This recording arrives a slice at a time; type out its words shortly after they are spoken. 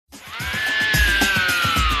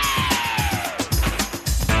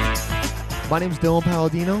My name's Dylan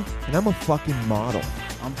Palladino, and I'm a fucking model.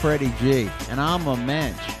 I'm Freddie G, and I'm a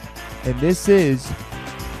mensch. And this is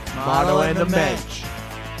Model and the Mensch.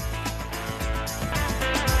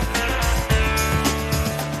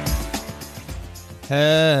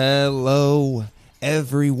 Hello,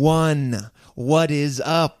 everyone. What is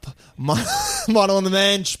up? Model and the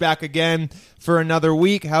Mensch back again for another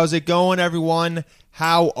week. How's it going, everyone?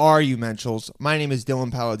 How are you, Menschels? My name is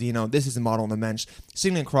Dylan Palladino. This is the Model and the Mensch.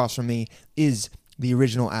 Sitting across from me is the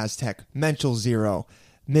original Aztec, Menschel Zero,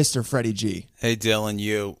 Mr. Freddie G. Hey, Dylan,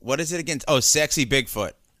 you. What is it again? Oh, Sexy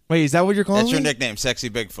Bigfoot. Wait, is that what you're calling That's your me? nickname, Sexy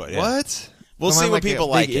Bigfoot. Yeah. What? We'll Am see I what people a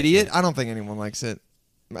like big it. idiot? I don't think anyone likes it.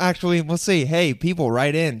 Actually, we'll see. Hey, people,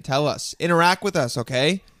 write in. Tell us. Interact with us,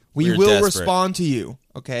 okay? We We're will desperate. respond to you,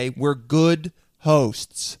 okay? We're good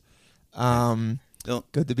hosts. Don't-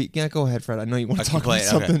 Good to be. Yeah, go ahead, Fred. I know you want to talk about complain,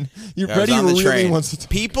 something. okay. You I was Freddie on the really train. wants to talk.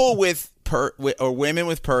 People with or women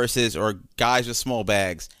with purses or guys with small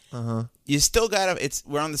bags. You still gotta.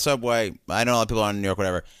 We're on the subway. I know a lot of people are in New York,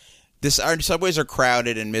 whatever. Our subways are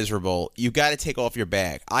crowded and miserable. You got to take off your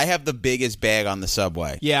bag. I have the biggest bag on the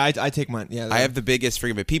subway. Yeah, I take mine. Yeah, I have the biggest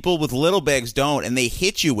freaking bag. People with little bags don't, and they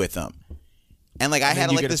hit you with them. And like I And then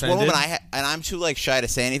had you like get this offended? one woman, and I'm too like shy to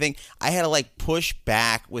say anything. I had to like push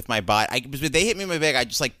back with my body. They hit me in my bag. I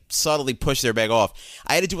just like subtly pushed their bag off.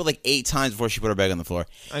 I had to do it like 8 times before she put her bag on the floor.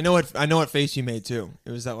 I know what face you made too.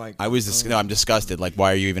 It was that like No, I'm disgusted. Like,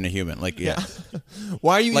 why are you even a human? Like, yeah.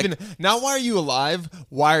 Why are you Like- even not? Why are you alive?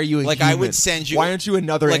 Why are you a Like human? I would send you. Why aren't you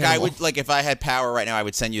another? Like animal? I would. Like if I had power right now, I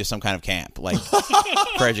would send you to some kind of camp, like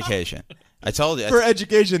for education. I told you. for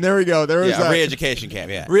education. There we go. There was Yeah, that. a re-education camp.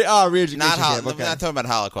 Yeah. Re-education Not camp. Okay. not talking about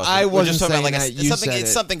Holocaust. I We're just wasn't talking about saying like that. You something. said It's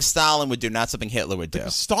it. something Stalin would do, not something Hitler would do.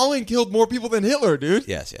 Stalin killed more people than Hitler, dude.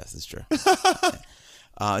 Yes, that's true.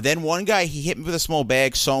 Then one guy, he hit me with a small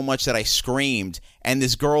bag so much that I screamed, and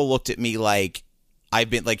this girl looked at me like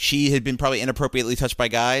she had been probably inappropriately touched by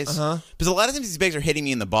guys. Because a lot of times these bags are hitting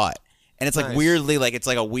me in the butt. And it's like Nice. weirdly, like it's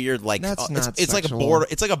like a weird, like That's not it's like sexual.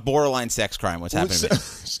 it's like a borderline sex crime. What's happening to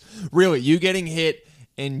me? Really, you getting hit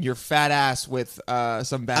in your fat ass with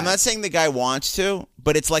some bag. I'm not saying the guy wants to,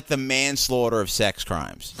 but it's like the manslaughter of sex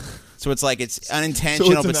crimes. So it's like it's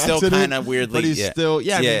unintentional, but still kind of weirdly. But he's still,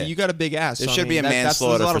 I mean, you got a big ass. There so, should I be mean, a there's a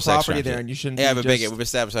manslaughter lot for of sex property crimes. there, and you shouldn't. Yeah, I have be a big. just- We've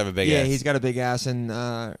established I have a big Yeah, ass. he's got a big ass, and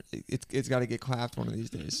it's got to get clapped one of these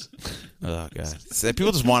days. Oh god, so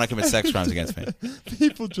people just want to commit sex crimes against me.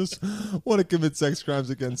 People just want to commit sex crimes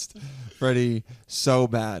against Freddie so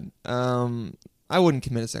bad. I wouldn't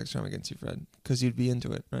commit a sex crime against you, Fred, because you'd be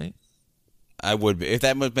into it, right? I would be if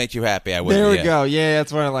that would make you happy. I would. There we yeah. go. Yeah,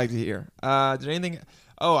 that's what I like to hear. Did anything?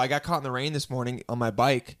 Oh, I got caught in the rain this morning on my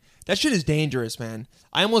bike. That shit is dangerous, man.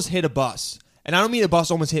 I almost hit a bus. And I don't mean a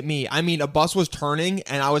bus almost hit me. I mean a bus was turning,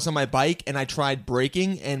 and I was on my bike, and I tried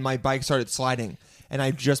braking, and my bike started sliding. And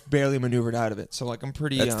I just barely maneuvered out of it. So, like, I'm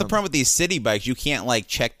pretty... That's the problem with these city bikes. You can't like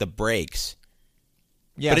check the brakes.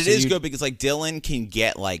 Yeah, But it so is you- good because like Dylan can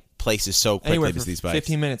get like places so quickly Anywhere with for these bikes.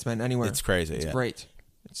 15 minutes, man. Anywhere. It's crazy. It's yeah. great.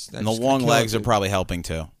 And the long legs are probably helping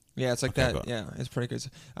too. Yeah, it's like Okay, that. cool. Yeah, it's pretty good.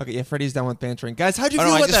 Okay, yeah, Freddie's done with bantering. Guys, how'd you Oh, feel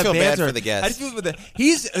no, I about just that feel bad banter? for the guest. How'd you feel about that?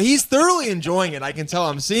 He's thoroughly enjoying it. I can tell.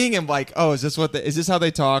 I'm seeing him like, oh, is this how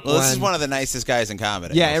they talk? Well, this is when- one of the nicest guys in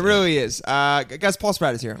comedy. Yeah, it really is. Guys, Paul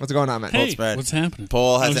Spratt is here. What's going on, man? Hey, spread. what's happening?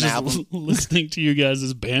 Paul has I was an just album. listening to you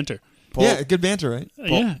guys' banter. Paul, Yeah, good banter, right?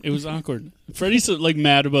 Yeah, it was awkward. Freddie's like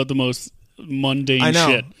mad about the most mundane I know.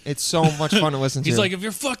 shit. It's so much fun to listen to. He's like, if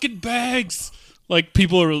your fucking bags. Like,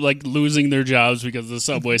 people are like losing their jobs because the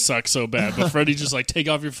subway sucks so bad. But Freddie's just like, take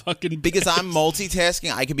off your fucking because I'm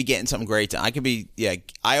multitasking, I could be getting something great done. I could be,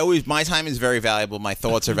 my time is very valuable. My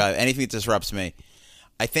thoughts are valuable. Anything that disrupts me.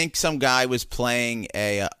 I think some guy was playing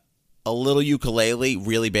a little ukulele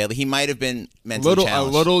really badly. He might have been mentally a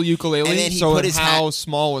challenged. little ukulele. And then he so put his how hat-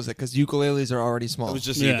 small was it? Because ukuleles are already small. It was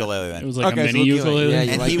just a Yeah, ukulele then. It was like Okay, a so mini ukulele. Yeah,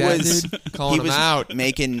 you and like he that, was dude? Calling he him was out.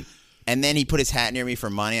 making, and then he put his hat near me for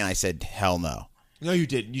money, and I said, "Hell no." No, you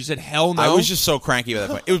didn't. You said hell no. I was just so cranky at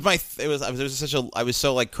that point. I was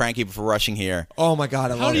so like cranky before rushing here. Oh my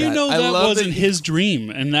god, I love How do you that. know I that love wasn't his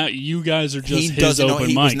dream and that you guys are just He his doesn't know- open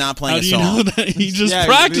he mic? was not playing How a do you song. know that he's just Yeah,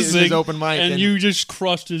 practicing his open mic and and- you just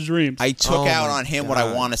crushed his dreams? I took Oh out my on him what I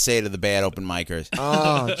God. want to say to the bad open micers.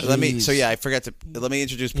 Oh, Let me. jeez. So yeah, I forgot to. Let me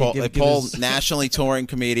introduce Paul. give Paul, us- nationally touring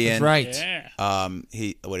comedian. That's right. yeah.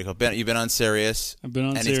 He. What do you call? You've been on Sirius. I've been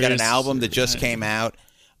on and he's got an Sirius. album that just came out.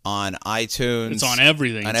 on iTunes. It's on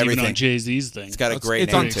everything. On It's everything. even on Jay-Z's thing. It's got a great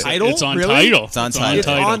it's name on too. Tidal? It's on Really? Tidal. It's on It's Tidal.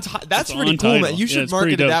 on That's It's pretty on cool, man. Tidal. You Yeah, should it's market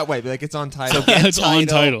pretty it dope. that way. Be like, it's on Tidal. It's on Tidal.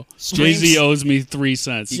 Tidal. Streams- Jay-Z owes me 3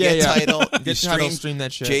 cents. You get Yeah. Tidal. Get You Tidal, stream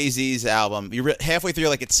that shit. Jay-Z's album. You're halfway through, you're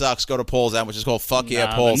like, it sucks. Go to Paul's album, which is called "Fuck Yeah,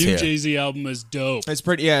 Nah, Paul's the new Here." Jay-Z album is dope. It's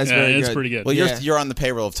pretty. Yeah, it's Yeah, very it's good. pretty good. Well, Yeah. you're on the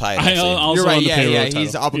payroll of Tidal. I so also You're right. on the Yeah, payroll yeah. title.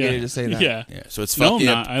 He's obligated to say that. Yeah. yeah. So it's No, "Fuck I'm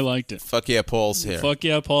Yeah, not. I liked it. Fuck Yeah, Paul's Here." Fuck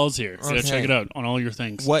yeah, Paul's here. Yeah, Okay. check it out on all your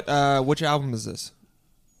things. What? Which album is this?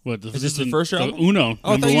 What? Is this the first album? Uno.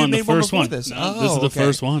 Oh, I number thought you one. The made one first before one. this. No, Oh, this is the okay.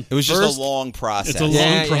 first one. It was just First- a long process. It's a long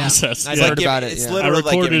Yeah, yeah. process. I Yeah. heard about it. It's Yeah. I literally like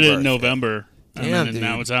recorded giving it in birth. November, and Damn, then dude.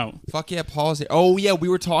 now it's out. Fuck yeah, Paul is here. Oh yeah, we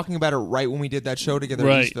were talking about it right when we did that show together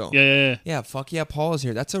Right. in Eastville. Yeah. Yeah, fuck yeah, Paul is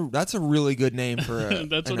here. That's a really good name for a.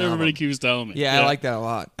 That's an what everybody album. keeps telling me. Yeah, I like that a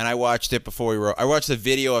lot. And I watched it before we wrote. I watched the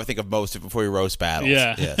video, I think, of most of it before we roast battles.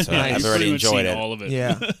 Yeah. So Nice. I've You've already pretty much enjoyed seen it. all of it.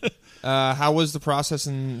 Yeah. How was the process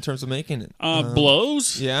in terms of making it?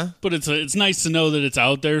 Blows. Yeah. But it's nice to know that it's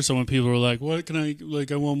out there. So when people are like, "What can I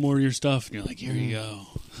like? I want more of your stuff," and you're like, "Here you go.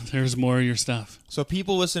 There's more of your stuff." So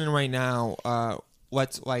people listening right now,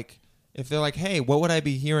 let's like, if they're like, hey, what would I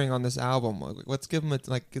be hearing on this album? Like, let's give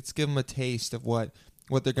them a taste of what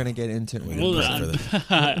they're gonna get into. Well,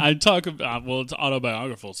 I talk about it's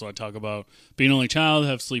autobiographical, so I talk about being only child,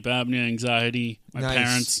 have sleep apnea, anxiety, my Nice.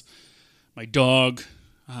 parents, my dog,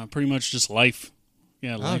 pretty much just life.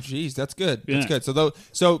 Yeah, Oh, life. geez, that's good. That's Yeah. good.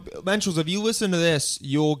 So Menschels, if you listen to this,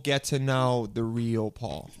 you'll get to know the real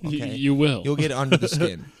Paul. Okay, You will. You'll get under the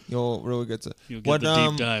skin. You'll really get to You'll get the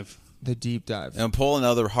deep dive. The deep dive. And Paul,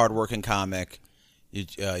 another hardworking comic.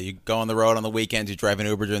 You go on the road on the weekends. You drive an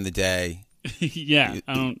Uber during the day. Yeah,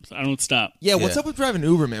 I don't stop. Yeah, what's Yeah. up with driving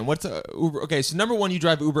Uber, man? What's Uber? Okay, so number one, you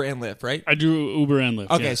drive Uber and Lyft, right? I do Uber and Lyft.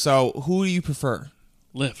 Okay, yeah. so who do you prefer?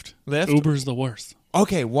 Lyft. Lyft? Uber's the worst.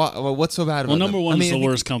 Okay, what's so bad about Well, number them? one I mean, is the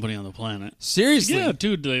worst company on the planet. Seriously? Yeah,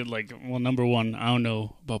 dude. Number one. I don't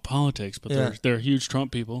know about politics, but Yeah. they're huge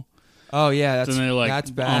Trump people. Oh yeah, Then they're that's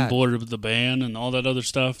on bad. board with the ban and all that other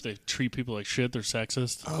stuff. They treat people like shit. They're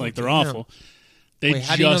sexist. Oh, Like they're damn. awful. They Wait,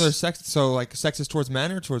 how do you know they're sexist? So like sexist towards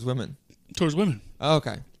men or towards women? towards women. Oh,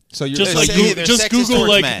 okay, so you're Just They like say they're just sexist Google towards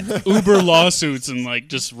like men. Uber lawsuits and like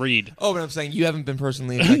just read. Oh, but I'm saying you haven't been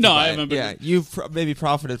personally affected No, by I it. haven't been- Yeah, you've maybe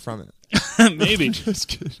profited from it. Maybe. Just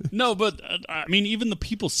kidding. No, but I mean, even the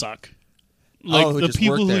people suck. Like who the just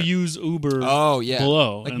people work who there. use Uber Oh, yeah.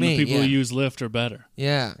 below, Like and me, the people yeah. who use Lyft are better.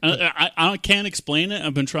 Yeah. I can't explain it.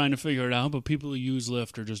 I've been trying to figure it out, but people who use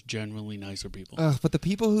Lyft are just generally nicer people. But the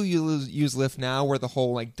people who use Lyft now were the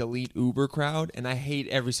whole like delete Uber crowd, and I hate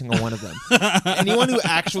every single one of them. Anyone who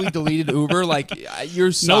actually deleted Uber, like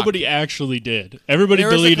you're suck. Nobody actually did. Everybody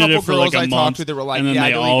There was a deleted couple it for girls like a I month, talked to that were like, and then yeah, they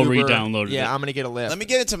I delete all Uber. re-downloaded Yeah, it. I'm gonna get a Lyft. Let me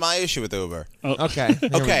get into my issue with Uber. Okay. Here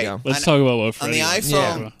Okay. We go. Let's talk about what On Freddie the wants.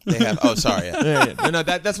 iPhone, they have. Oh, sorry. Yeah. Yeah. No,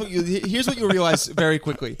 that's what you. Here's what you realize very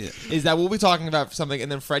quickly is that we'll be talking about something,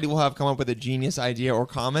 and then Freddie will have come up with a genius idea or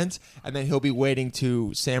comment, and then he'll be waiting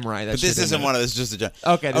to samurai that. But this shit in isn't there. one of those. Just a joke.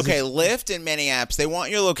 Okay, this Okay. is- Lyft and many apps, they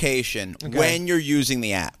want your location Okay. when you're using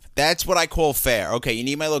the app. That's what I call fair. Okay, you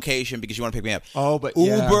need my location because you want to pick me up. Oh, but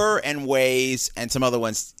yeah. Uber and Waze and some other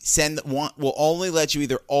ones will only let you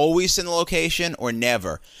either always send the location or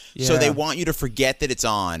never. So Yeah. they want you to forget that it's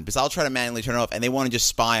on because I'll try to manually turn it off, and they want to just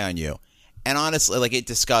spy on you. And honestly, like it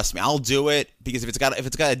disgusts me. I'll do it because if it's got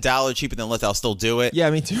 $1 cheaper than Lyft, I'll still do it. Yeah,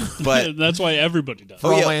 me too. But That's why everybody does. For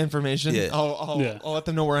Oh, all yeah. my information, Yeah. I'll let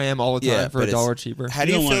them know where I am all the time Yeah, for but $1 it's- cheaper. how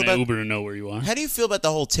do You you don't feel want about Uber to know where you are. How do you feel about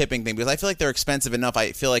the whole tipping thing? Because I feel like they're expensive enough.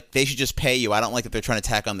 I feel like they should just pay you. I don't like that they're trying to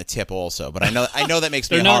tack on the tip also. But I know that makes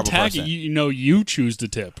me They're a not horrible tagging. person. You choose to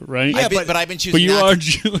tip, right? Yeah, but I've been choosing. But you not are to-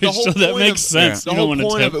 Jewish, The whole so that point makes of- sense. The You whole don't want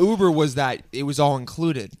point to of tip. Uber was that it was all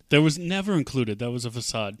included. There was never included. That was a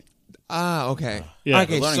facade. Ah, okay. Yeah.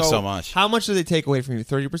 okay, We're learning so much. How much do they take away from you?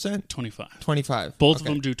 30%? 25. 25. Both Okay.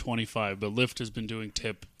 of them do 25, but Lyft has been doing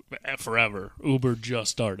tip forever. Uber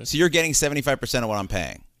just started. So you're getting 75% of what I'm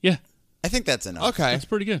paying. Yeah, I think that's enough. Okay. that's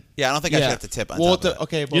pretty good. Yeah, I don't think I should have to tip on well, top of that.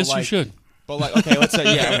 okay, but Yes, like, you should. But like, okay, let's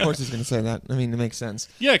say, yeah, of course he's going to say that. I mean, it makes sense.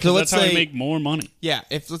 Yeah, because So that's let's how say- you make more money. Yeah,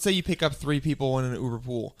 if let's say you pick up 3 people in an Uber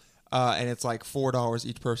pool, and it's like $4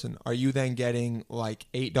 each person, are you then getting like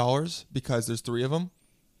 $8 because there's 3 of them?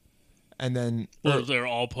 And then Well, they're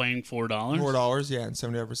all paying $4. $4, yeah, and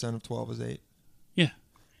 75% of 12 is 8. Yeah.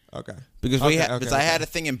 Okay. Because Okay, because I had a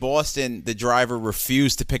thing in Boston. The driver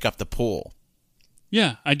refused to pick up the pool.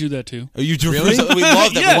 Yeah, I do that too. Oh, you do? Really? We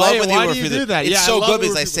love that. Yeah. We love Why- when they why do refuse you do it. that? It's Yeah, I so love good it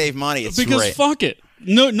because when I people- save money. It's Because great. fuck it.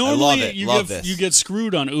 No, normally it. you Love get this. you get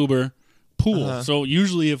screwed on Uber pool. Uh-huh. So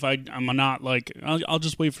usually if I'm not like I'll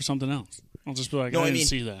just wait for something else. I'll just be like, No, I I didn't mean,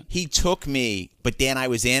 see that. he took me, but then I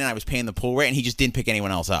was in and I was paying the pool rate, and he just didn't pick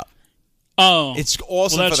anyone else up. Oh, It's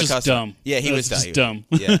awesome well, that's for the just customer. dumb. Yeah, he That's was just dumb.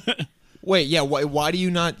 Yeah. Wait, yeah. Why do you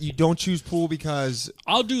not? You don't choose pool because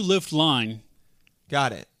I'll do Lyft line.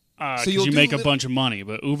 got it. Because you'll you do make a Lyft- bunch of money,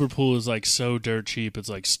 but Uber Pool is like so dirt cheap. It's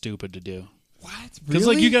like stupid to do. What? Because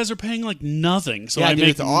like you guys are paying like nothing, so Yeah, I dude, make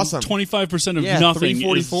it's awesome. 25% of Yeah, nothing.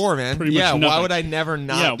 $3.44, is man. Pretty much Yeah, nothing. why would I never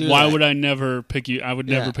not? Yeah, do why that? would I never pick you? I would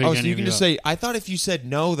never pick Oh, any so you of can you just up. say. I thought if you said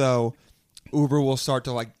no, though, Uber will start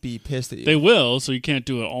to like be pissed at you. They will, so you can't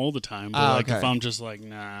do it all the time. But like if okay. I'm just like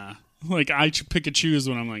nah, like I pick and choose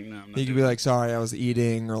when I'm like no. I'm not You could doing be like, sorry, I was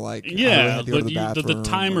eating, or like, I really yeah, had to go to the but the bathroom.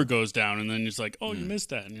 timer or- goes down, and then it's like, oh, you missed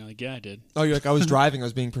that, and you're like, yeah, I did. Oh, you're like, I was driving. I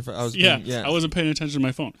was being. Yeah, I wasn't paying attention to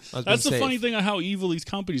my phone. I was That's the being funny safe. thing of how evil these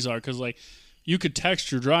companies are, because like you could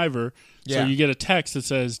text your driver, so Yeah. you get a text that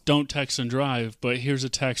says "Don't text and drive," but here's a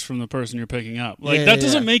text from the person you're picking up. Like Yeah, that yeah,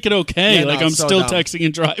 doesn't yeah. make it okay. Yeah, no, like I'm it's so still dumb. texting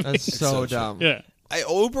and driving. That's so dumb. yeah.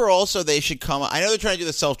 Uber also, they should come. I know they're trying to do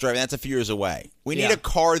the self-driving. That's a few years away. We need Yeah. a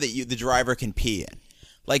car that the driver can pee in.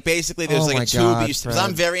 Like basically, there's Oh like my a tube. God, Because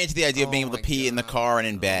I'm Fred. very into the idea of being Oh able to my pee in the God. car and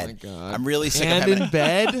in Oh bed. my God. I'm really sick And of having. in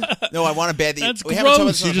bed. No, I want a bed that That's we haven't talked about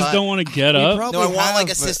gross. this You on just the don't pod- want to get We up. probably No, I want have, like a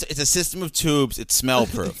but- system. It's a system of tubes. It's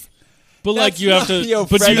smell-proof. But like That's you have not- to. Yo,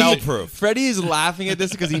 but Freddie, you, Smell-proof. Freddie is laughing at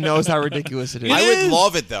this because he knows how ridiculous it is. It I is. would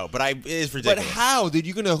love it though, but it is But ridiculous. how, dude?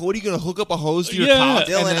 What are you gonna hook up a hose to your Yeah. cock?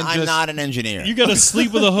 and Dylan, then I'm just- not an engineer. you got to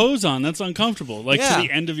sleep with a hose on. That's uncomfortable. Like Yeah. to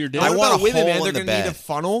the end of your day. I What want about a women, hole man? in They're the gonna need a bed.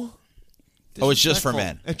 funnel. Oh, it's just for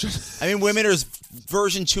Disrespectful. men. It just- I mean, women is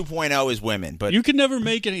version 2.0 is women, but You can never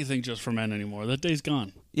make anything just for men anymore. That day's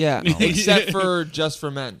gone. yeah, except for just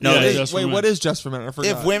for men. No, Wait, Just for wait, Men. what is just for men? I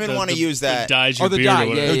forgot. if women want to use that, the dyes your the beard dye, or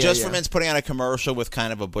whatever. yeah, no, yeah. just for men's putting on a commercial with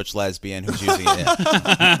kind of a butch lesbian who's using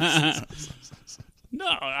it. No,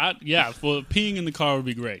 well, peeing in the car would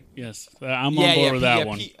be great. Yes, I'm yeah, on board yeah, with pee- that yeah,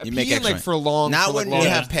 one. You make peeing, extra. like for long. Not for, like, when long- you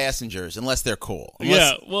Yeah. have passengers, unless they're cool. Yeah,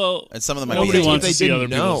 Unless, well, and some of them might nobody be wants They to see didn't other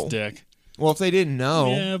people's know. dick. Well, if they didn't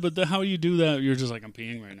know, Yeah, but how you do that, you're just like, I'm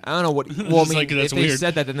peeing right now. I don't know what. Well, I It's mean, like, if that's they weird.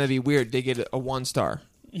 said that, then that'd be weird. They get a 1 star.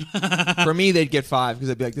 For me, they'd get 5 because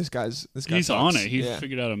they'd be like, this guy. He's sucks. on it. He Yeah.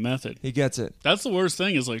 figured out a method. He gets it. That's the worst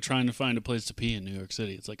thing is like trying to find a place to pee in New York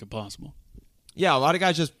City. It's like impossible. Yeah, a lot of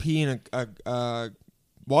guys just pee in a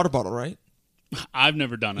water bottle, right? I've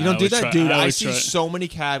never done it. You don't do that, dude. I always see try- so many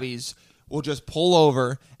cabbies will just pull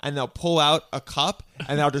over and they'll pull out a cup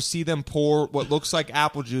and I'll just see them pour what looks like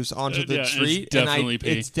apple juice onto the Yeah, and tree. it's definitely pee.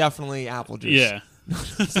 It's definitely apple juice. Yeah.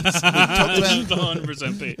 talked about,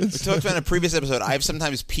 100% pee. we talked about in a previous episode. I've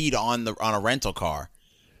sometimes peed on a rental car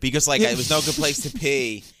because like it was no good place to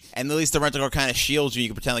pee, and at least the rental car kind of shields you. You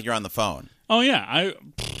can pretend like you're on the phone. Oh yeah,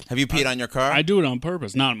 Have you peed on your car? I do it on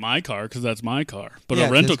purpose. Not my car because that's my car, but Yeah, a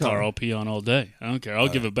it's rental his car. car I'll pee on all day. I don't care. I'll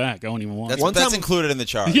give it back. I won't even want it. That's time- included in the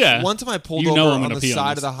charge. Yeah. One time I pulled You know over I'm on gonna the pee on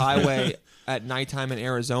side this. of the highway at nighttime in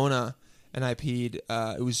Arizona and I peed.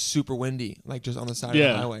 It was super windy, like just on the side of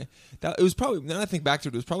Yeah. the highway. It was probably, now that I think back to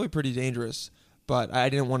it, it was probably pretty dangerous. But I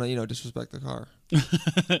didn't want to, disrespect the car.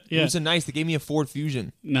 It Yeah, was they gave me a Ford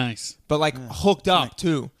Fusion, nice. but like hooked up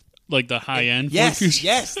too. Like the high end. Yes,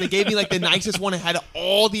 yes. They gave me like the nicest one. It had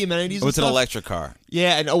all the amenities. Oh, it's and an stuff. electric car,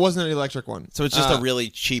 Yeah, and it wasn't an electric one. so it's just a really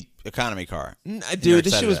cheap economy car. Dude, You're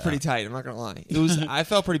this shit excited was about pretty that. tight. I'm not gonna lie. It was. I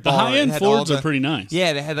felt pretty. The baller. high It end had all Fords the- are pretty nice.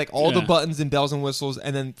 Yeah, they had like all the Yeah. buttons and bells and whistles,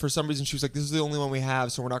 and then for some reason she was like, "This is the only one we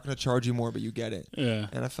have, so we're not going to charge you more, but you get it." Yeah.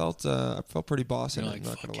 And I felt pretty bossy. You're I'm like,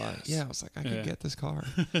 not going to "Fuck lie. yes." Yeah, I was like, I Yeah. could get this car,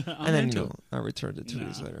 I'm and then into it. I returned it 2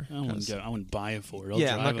 days later. I wouldn't 'cause- I wouldn't buy it for it. I'll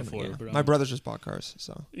yeah, I'm drive not it gonna. for Yeah. it. But My brothers just bought cars,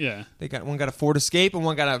 so Yeah. they got one got a Ford Escape and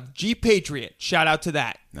one got a Jeep Patriot. Shout out to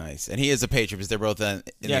that. Nice, and he is a patriot because they're both in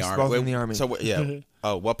Yes, the army. both in the army. So yeah.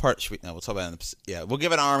 Oh, what part? Should we, no, we'll talk about it. Yeah, we'll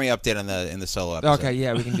give an army update in the solo episode. Okay,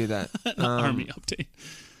 yeah, we can do that. Army update.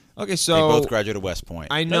 Okay, They so both graduated West Point.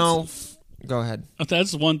 I know. Go ahead.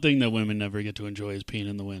 That's one thing that women never get to enjoy is peeing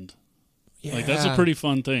in the wind. Yeah. Like that's a pretty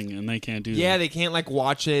fun thing, and they can't do Yeah, that. they can't like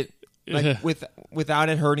watch it like without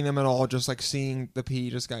it hurting them at all. Just like seeing the pee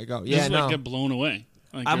just gotta go. Yeah, Just no. like get blown away.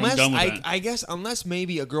 Like, I'm Unless done with that. I guess unless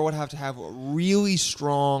maybe a girl would have to have really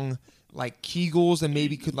strong like Kegels and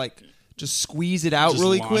maybe could like just squeeze it out Just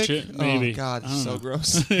really launch quick. it, maybe. Oh God, I don't so know.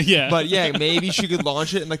 gross. Yeah. But yeah, maybe she could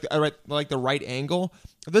launch it in like the right angle.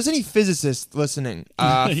 If there's any physicists listening,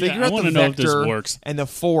 figure I out wanna the know if this vector works. and the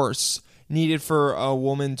force needed for a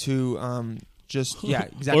woman to just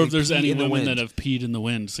exactly. Or if there's pee any in the women wind. that have peed in the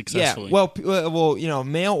wind successfully. Yeah, well,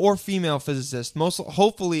 male or female physicist.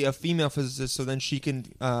 Hopefully a female physicist, so then she can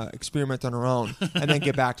experiment on her own and then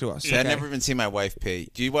get back to us. See, I've okay? never even seen my wife pee.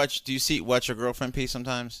 Do you watch your girlfriend pee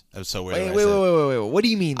sometimes? That was so weird. Wait. What do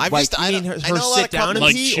you mean? I've like, just- you I mean don't- her I know a lot sit of down and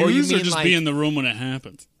couples- like pee, choose or you or mean just like be in the room when it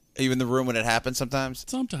happens? Are you in the room when it happens sometimes?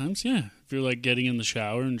 Sometimes, yeah. If you're like getting in the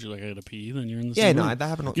shower and you're like, I gotta pee, then you're in the yeah, same no, room. that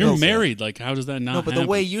happened. You're no, married. Like, how does that not No, but happen? the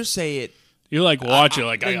way you say it, you like watch it,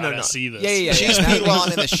 like, I no, gotta no. see this. Yeah. She's peed while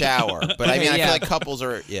I'm in the shower, but I mean, I Yeah. feel like couples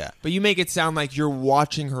are. Yeah, but you make it sound like you're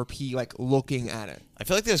watching her pee, like looking at it. I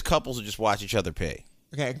feel like there's couples who just watch each other pee.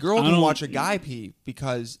 Okay, a girl I can don't- watch a guy pee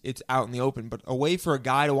because it's out in the open, but a way for a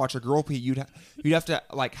guy to watch a girl pee, you'd have to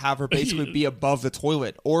like have her basically be above the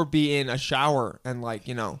toilet or be in a shower and like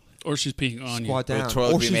Or she's peeing on you. squat Or down. the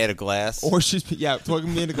toilet Or be she's- made of glass. Or she's toilet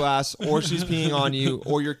can be in a glass, or she's peeing on you,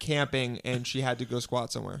 or you're camping and she had to go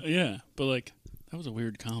squat somewhere. Yeah, but like, that was a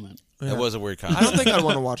weird comment. That was a weird I comment. don't think I'd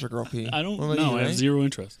want to watch a girl pee. I don't What about know. you, I have Ray? zero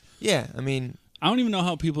interest. Yeah, I mean, I don't even know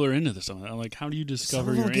how people are into this. I'm like, how do you some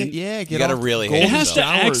discover of them you're get, in? You gotta off really golden hate It has to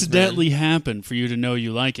showers, accidentally man. happen for you to know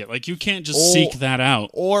you like it. Like, you can't just Oh. seek that out.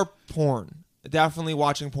 Or porn. Definitely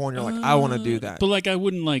watching porn. You're like, I want to do that. But like, I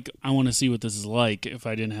wouldn't like. I want to see what this is like if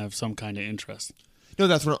I didn't have some kind of interest. No,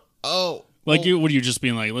 that's what. Like, you would you just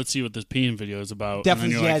being like, let's see what this peeing video is about?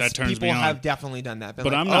 Definitely, and then you're like, yes. that turns People me on. have definitely done that. Been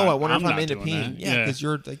But like, I'm not- I wonder I'm if I'm not into doing peeing. that. Yeah, Yeah. because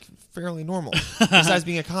you're like fairly normal. Besides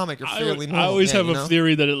being a comic, you're fairly normal. I always Yeah, have you a know?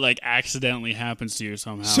 theory that it like accidentally happens to you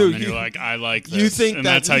somehow, So and then you- you're like, I like this. You think and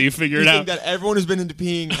that that's how you figure it you out. think that everyone who's been into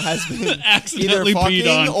peeing has been Accidentally either fucking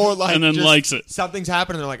peed on or like and then just likes it. Something's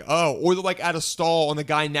happened and they're like, oh, or they're like at a stall and the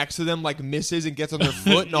guy next to them like misses and gets on their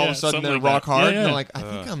foot and all of Yeah, a sudden something they're like rock that. hard Yeah, and they're yeah. like, I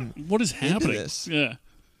think I'm. What is happening? this. Yeah.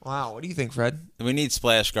 Wow, what do you think, Fred? We need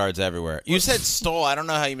splash guards everywhere. You said stall. I don't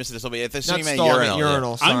know how you missed this, but there's so Not many stall, I meant urinal.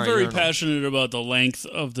 urinal. Sorry, I'm very urinal. passionate about the length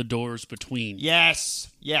of the doors between. Yes.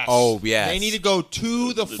 Oh, yes. They need to go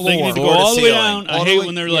to the floor. They need to go Floor to all the way ceiling. down. All I the hate way-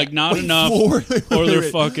 when they're yeah. like not Wait, enough, floor- or they're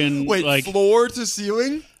wait. fucking Wait, like. floor to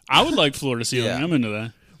ceiling? I would like floor to ceiling. Yeah. I'm into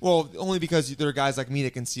that. Well, only because there are guys like me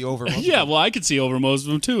that can see over. Most of Yeah, them. well, I could see over most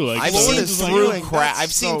of them too. Like, I've Floor seen to it's like, ceiling. through That's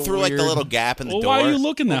I've seen so through like the weird. little gap in the well, door. why are you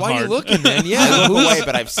looking that Why hard? are you looking, man? I Yeah, look who's- away,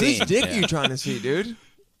 but I've seen. whose dick Yeah. are you trying to see, dude?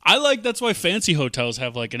 I like that's why fancy hotels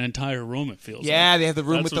have like an entire room. It feels Yeah, like. they have the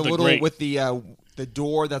room That's with the what little they're great. with the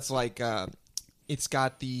door that's like it's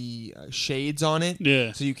got the shades on it.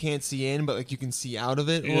 Yeah. So you can't see in, but like you can see out of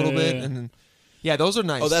it a Yeah, little bit, yeah. and then yeah, those are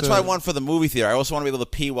nice. Oh, that's what I want for the movie theater. I also want to be able to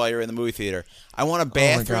pee while you're in the movie theater. I want a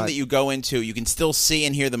bathroom God. that you go into. You can still see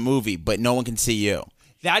and hear the movie, but no one can see you.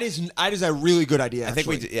 That is a really good idea. I think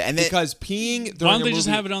we actually. do- yeah, and then- because peeing Why during don't a they just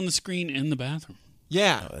movie- have it on the screen in the bathroom?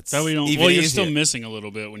 Yeah, That way you don't. even Well, you're easier. still missing a little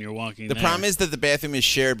bit when you're walking. The there. problem is that the bathroom is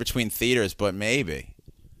shared between theaters, but maybe.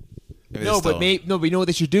 Maybe no, there's but still- no, but you know what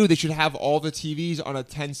they should do? They should have all the TVs on a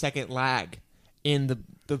 10-second lag in the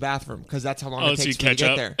bathroom because that's how long Oh, it so takes you for you to catch get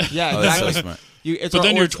up? there. Yeah, Oh, that's so exactly. smart. It's But or-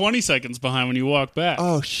 then or you're it's- 20 seconds behind when you walk back.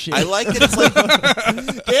 Oh shit! I like that it's like.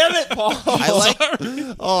 Damn it, Paul. I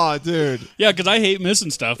like. Oh, dude. Yeah, because I hate missing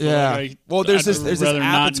stuff. but, Yeah. like, Well, there's I'd this rather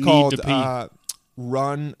app. not It's need called to pee.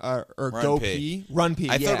 Run or Run Go Pee. Pee. Run Pee.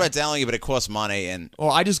 I yeah. thought about downloading it, but it costs money. And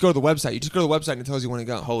Well, I just go to the website. You just go to the website and it tells you when to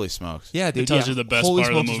go. holy smokes! Yeah, dude. tells yeah. you the best Holy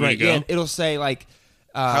part of the smokes is movie right. to go? Yeah, it'll say like.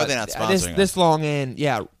 How are they not sponsoring this us? long in?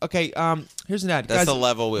 Yeah. Okay. Here's an ad. That's Guys, the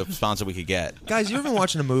level of sponsor we could get. Guys, you ever been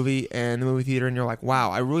watching a movie in the movie theater and you're like,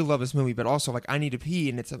 wow, I really love this movie, but also like I need to pee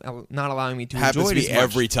and it's not allowing me to Happens enjoy to it me as much.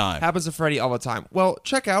 every time. Happens to Freddie all the time. Well,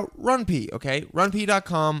 check out RunPee, okay?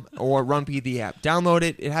 RunPee.com or RunPee the app. Download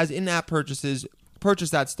it. It has in-app purchases.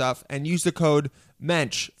 Purchase that stuff and use the code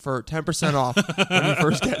MENCH for 10% off when you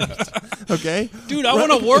first get it. Okay? Dude, I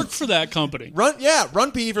want to work for that company.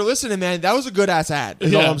 RunPee, if you're listening, man, that was a good ass ad.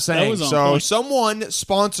 Is all Yeah, I'm that saying. was on So point. someone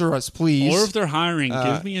sponsor us, please. Or if they're hiring,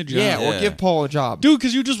 give me a job. Yeah, or Yeah. give Paul a job. Dude,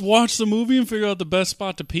 because you just watch the movie and figure out the best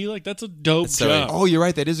spot to pee. Like, that's a dope That's so job. Oh, you're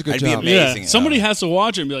right. That is a good I'd be job. amazing. Yeah, somebody has to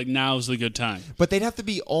watch it and be like, now's the good time. But they'd have to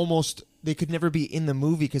be almost. They could never be in the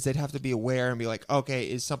movie because they'd have to be aware and be like, okay,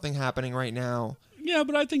 is something happening right now? Yeah,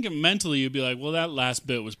 but I think mentally you'd be like, well, that last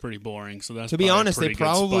bit was pretty boring, so that's To be probably a honest, they pretty good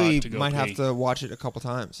spot probably to go might pee. have to watch it a couple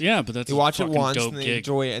times. Yeah, but that's They a watch it fucking once dope and they gig.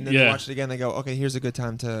 enjoy it, and then Yeah. they watch it again. They go, okay, here's a good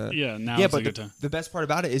time to. Yeah, now yeah, is a but good time. the best part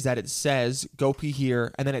about it is that it says go pee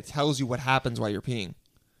here, and then it tells you what happens while you're peeing.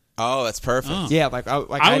 Oh, that's perfect. Oh. Yeah, like I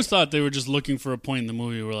always thought they were just looking for a point in the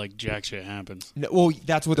movie where like jack shit happens. No, well,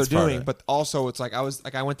 that's what That's they're part of doing, it. but also it's like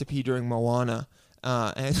I went to pee during Moana,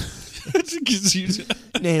 and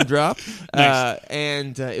name drop, Nice.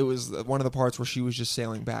 and it was one of the parts where she was just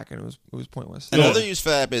sailing back, and it was pointless. Another use for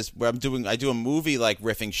that is where I do a movie like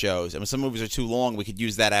riffing shows, and when some movies are too long, we could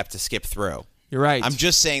use that app to skip through. You're right. I'm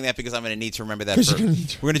just saying that because I'm going to need to remember that. 'Cause you're gonna need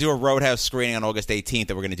to- We're going to do a Roadhouse screening on August 18th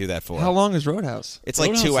that we're going to do that for. How long is Roadhouse? It's like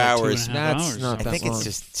Roadhouse 2 is like hours. 2.5 That's hours. not I that think long. it's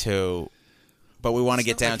just 2. But we want to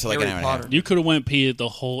get not down like to like an Harry hour and a half. Potter. You could have went pee at the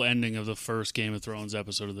whole ending of the first Game of Thrones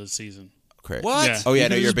episode of this season. Correct. What? Yeah. Oh, yeah, You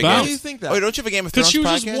no, could you're a just big bounce. Why game. do you think that? Oh, don't you have a Game of Thrones Because she was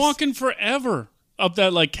podcast? just walking forever up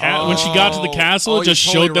that when she got to the castle, Oh, it just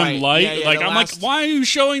you're showed totally them right. light. Yeah, yeah, like the I'm last- like, why are you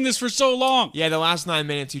showing this for so long? Yeah, the last 9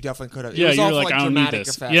 minutes you definitely could have. Yeah, was you're all for, like, I don't need dramatic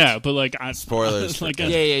this. effect. Yeah, but like Spoilers for like,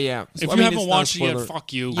 kids. Yeah. if I you mean, haven't it's not a watched it yet, spoiler.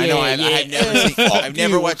 fuck you. I know, I had never seen. I've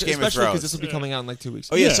never watched Game of Especially because Thrones. this will be coming out in like 2 weeks.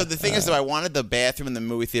 Oh yeah, Yeah. so the thing is, though, I wanted the bathroom in the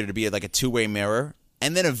movie theater to be like a two-way mirror,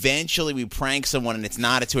 and then eventually we prank someone and it's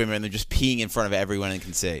not a two-way mirror, and they're just peeing in front of everyone and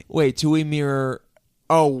can see. Wait, two-way mirror.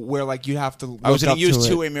 Oh, where like you have to. Look I was going up to use to it.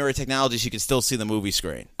 two-way mirror technology so you could still see the movie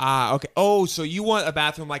screen. Ah, okay. Oh, so you want a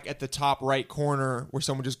bathroom like at the top right corner where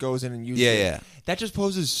someone just goes in and uses Yeah, it. yeah. That just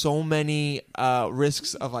poses so many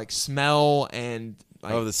risks of like smell and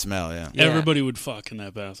like, Oh, the smell, yeah. Yeah. Everybody would fuck in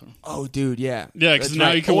that bathroom. oh, dude, yeah. Yeah, because That's now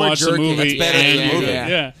right. you can Or watch the jerking. movie. That's better than and the movie.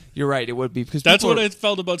 Yeah. You're right. It would be because That's people what are- I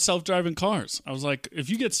felt about self-driving cars. I was like, if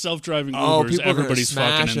you get self-driving Oh, Ubers, people are gonna everybody's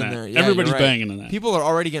smash fucking in that. there. Yeah, Everybody's you're right. banging in that. People are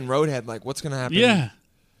already getting roadhead. Like, what's gonna happen? Yeah.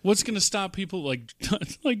 What's going to stop people like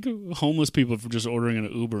homeless people from just ordering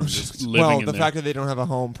an Uber and just living Well, in the there? fact that they don't have a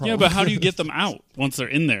home. Probably. Yeah, but how do you get them out once they're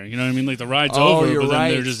in there? You know what I mean? Like the ride's Oh, over, you're but then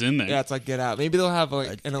right. they're just in there. Yeah, it's like get out. Maybe they'll have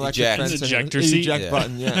like an electric Eject. fence An and ejector an seat? eject Yeah.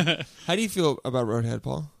 button. Yeah. How do you feel about roadhead,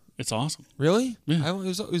 Paul? It's awesome. Really? Yeah. It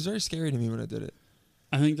was very scary to me when I did it.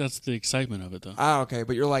 I think that's the excitement of it, though. Ah, okay.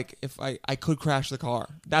 But you're like, if I could crash the car.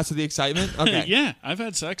 That's the excitement? Okay. Yeah, I've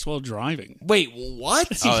had sex while driving. Wait, what?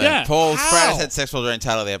 Oh, Yeah. Paul How? Spratt had sex while during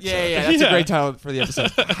title of the episode. Yeah, that's a Yeah. great title for the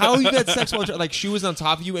episode. How you had sex while like she was on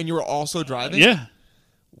top of you and you were also driving? Yeah,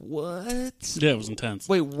 What? yeah, it was intense.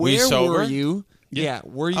 Wait, where sober? were you? Yeah.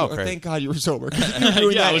 Were you? Oh, oh, great. thank God you were sober. You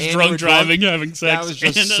ruined Yeah, I that was and drunk you were driving, having sex. That was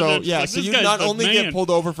just and so it's yeah. like, So this you guy's not the only man. get pulled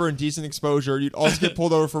over for indecent exposure, you'd also get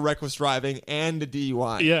pulled over for reckless driving and a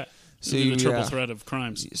DUI. Yeah, So the you, triple yeah. threat of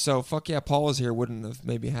crimes. So fuck yeah, Paul is here wouldn't have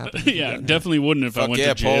maybe happened. if you Yeah, got- definitely wouldn't if I Fuck went yeah,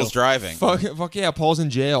 to jail. Paul's driving. Fuck yeah, Paul's in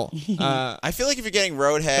jail. I feel like if you're getting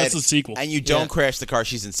roadhead That's the sequel. and you don't Yeah. crash the car,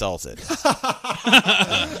 she's insulted.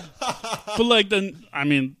 But like then, I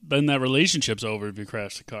mean, then that relationship's over if you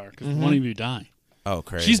crash the car because one of you die. Oh,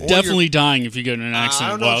 crazy. She's Or definitely dying if you get in an I don't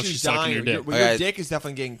accident know while if she's she's sucking dying. your dick. Your Okay. dick is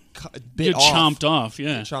definitely getting bit You're off. chomped off.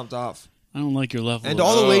 Yeah, Chomped off. I don't like your level. And of- to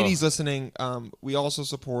all the Oh. ladies listening, we also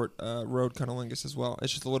support road cunnilingus as well.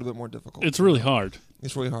 It's just a little bit more difficult. It's really hard.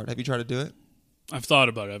 It's really hard. Have you tried to do it? I've thought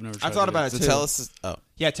about it. I've never. Tried I've thought to about it So too. tell us. Oh,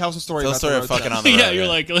 Yeah, tell us a story. tell about the story the of road fucking test. on the road. Yeah, you're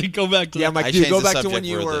like go back to. Yeah, I'm like, I dude, changed go the back to subject when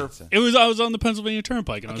you for were. the- I was on the Pennsylvania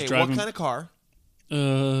Turnpike and I Okay, was driving. what kind of car?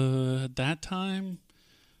 At that time,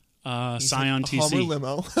 Scion A Hummer TC.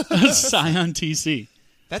 limo. Scion TC.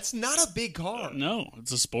 That's not a big car. No,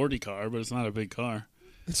 it's a sporty car, but it's not a big car.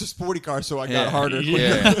 It's a sporty car, so I Yeah. got harder.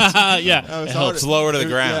 Yeah. Yeah, That was it harder. helps. It's lower to the It-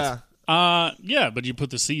 ground. Yeah. Yeah, but you put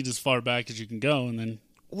the seat as far back as you can go, and then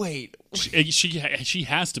Wait. she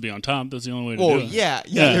has to be on top. That's the only way to Oh do it. yeah.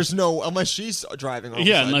 There's no unless she's driving. All of a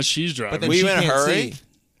Yeah, sudden. unless she's But driving. then Were she you in a can't hurry? see.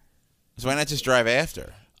 So why not just drive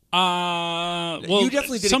after? Well, you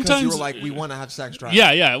definitely did it because sometimes you were like, we want to have sex driving.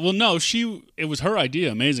 Yeah. Well, no, it was her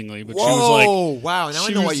idea, amazingly, but Whoa! she was like, Wow! Now I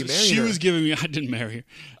she know why was- you married She her. was giving me. I didn't marry her.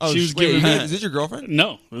 Oh, she was wait, giving me. is this your girlfriend?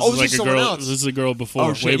 No, this Oh, is this like is a someone girl. else. This is a girl before.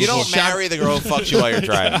 Oh, shit. way You before. don't marry the girl who fucks you while you're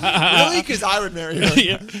driving. Really? Because I would marry her.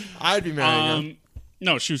 Yeah. I'd be marrying her.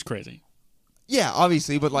 No, she was crazy. Yeah,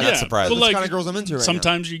 obviously, but like, Yeah, surprising. but That's like, the kind of girls I'm into right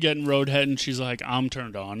sometimes you get in roadhead, and she's like, "I'm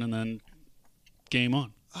turned on," and then game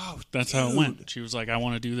on. now. Oh, That's how it went. She was like, "I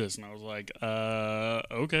want to do this," and I was like,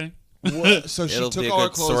 "Okay." What? So she It'll took be a all her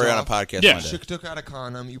good clothes story on a off. podcast Yeah. one She day. took out a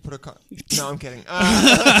condom. You put a condom. No, I'm kidding.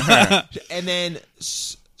 And then,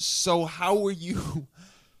 so how were you?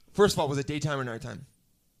 First of all, was it daytime or nighttime?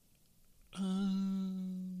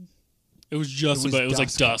 It was just It was about. It was like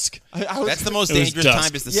dusk. dusk. I was, That's the most It was dangerous dusk.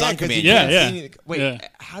 time is the yeah, sun 'cause coming you in. Yeah, can't yeah. see anything. Wait, Yeah.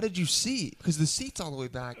 how did you see? Because the seat's all the way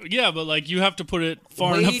back. Yeah, but like you have to put it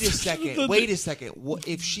far enough. Wait a second. Wait a second. What,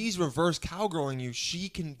 if she's reverse cowgirling you, she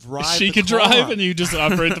can drive. She the could car. drive, and you just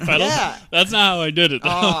operate the pedals. Yeah. That's not how I did it.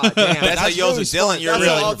 Oh, damn. That's how you'll do. really Dylan, smart. you're That's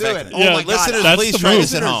really how I'll do it. perfecting. Oh Yeah, my god. Listeners, That's please the try move.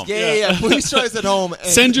 this at home. Yeah. Please try this at home. And,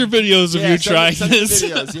 Send your videos of you trying send this.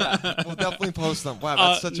 Videos, yeah. We'll definitely post them. Wow,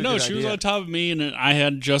 that's such a no, good she idea. was on top of me, and I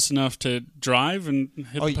had just enough to drive and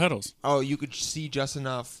hit the pedals. Oh, you could see just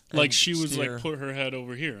enough. and Like she was steer. like put her head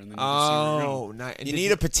over here, and then you could see her go. Oh, nice. You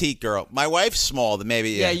need a petite girl. My wife's small, then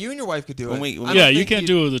maybe Yeah, you and your wife could do it. When we- I when don't Yeah, you think can't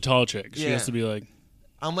do it with a tall chick. She Yeah. has to be like.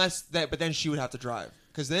 unless that. But then she would have to drive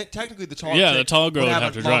because technically the tall Yeah, chick the tall girl would would have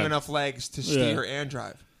have to long drive. enough legs to steer and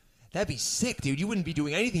drive. That'd be sick, dude. You wouldn't be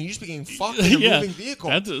doing anything. You'd just be getting fucked in a Yeah. moving vehicle.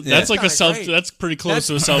 That's like a kinda self. great. That's pretty close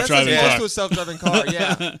to a That's self-driving close car. to a self-driving car.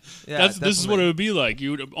 Yeah. This is what it would be like.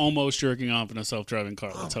 You would almost jerking off in a self-driving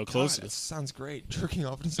car. That's how close it That is. sounds great. Jerking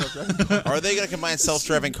off in a self-driving car. Are they going to combine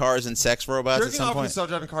self-driving cars and sex robots at Jerking some off in a point?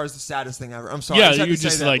 self-driving car is the saddest thing ever. I'm sorry. I Yeah, just had you to say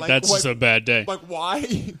just that. like that's just a bad day. Like, why?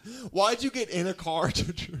 Why'd you get in a car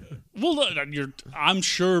to... Well, look, I'm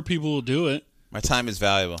sure people will do it. My time is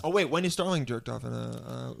valuable. Oh, wait. Wendy Starling jerked off in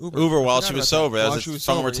a Uber. Uber I while forgot she was about sober. That While was she the was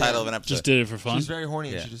former sober, title yeah. of an episode. Just did it for fun. She's very horny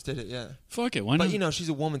and Yeah. she just did it, yeah. Fuck it. Why not? But, you know, she's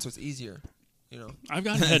a woman, so it's easier. You know? I've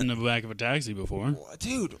gotten head in the back of a taxi before.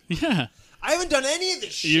 Dude, Yeah. I haven't done any of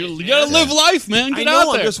this shit. You gotta live life, man. I Get know, out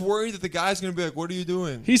I'm there. just worried that the guy's going to be like, what are you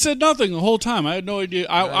doing? He said nothing the whole time. I had no idea.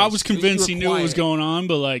 I Nice. was You convinced were he knew what was quiet. going on,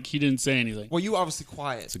 but like he didn't say anything. Well, you obviously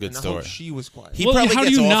quiet. It's a good and I story. hope she was quiet. He Well, probably how do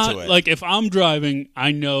gets you off not to it. like if I'm driving?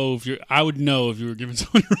 I know if you're. I would know if you were giving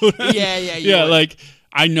someone a road. Yeah, you yeah. would. Like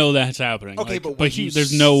I know that's happening. Okay, like, but but would you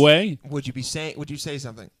there's no way. Would you say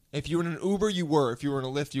something? If you were in an Uber, you were. If you were in a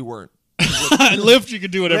Lyft, you weren't. Lyft, you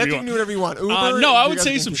could do whatever Lyft, you you want. can do whatever you want. Uber, No, I you would gotta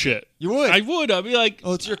say think some it- shit. You would? I would. I'd be like,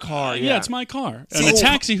 Oh, it's your car. yeah, it's my car. And See, a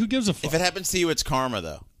taxi, who gives a fuck? If it happens to you, it's karma,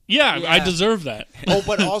 though. Yeah, I Yeah. deserve that. Oh,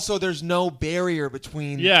 but also there's no barrier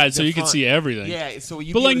between. Yeah, the so you can front. see everything. Yeah, so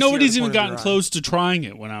you. But like nobody's even gotten gotten close to trying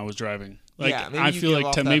it when I was driving. Like Yeah, maybe I you feel give like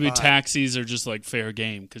off that maybe vibe. taxis are just like fair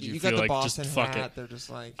game because you You feel got the like Boston just fuck hat. They're just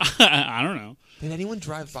like. I don't know. Did anyone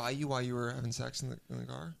drive by you while you were having sex in the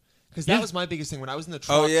car? Because Yeah. that was my biggest thing. When I was in the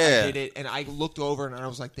truck, Oh, yeah. I did it, and I looked over, and I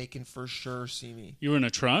was like, they can for sure see me. You were in a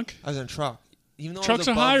truck? I was in a truck. Even though I Trucks was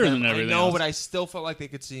are above higher them, than everything I know, else. but I still felt like they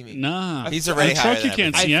could see me. Nah. He's I- already in a higher truck you than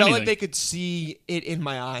can't I see felt anything. like they could see it in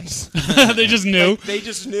my eyes. They just knew. They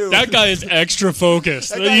just knew. That guy is extra focused.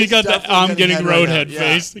 That guy You is got that definitely I'm getting getting head right roadhead now. Yeah.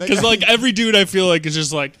 face. That Because guy- like every dude I feel like is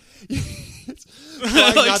just like,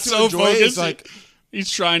 trying like not to so enjoy it. It's focused. like he's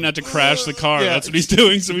trying not to crash the car. Yeah, That's what he's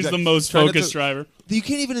doing. So he's the exactly. most Trying not focused to- driver. you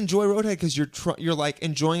can't even enjoy roadhead because you're like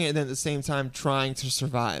enjoying it and then at the same time trying to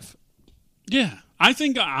survive. Yeah. I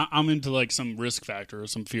think I'm into like some risk factor or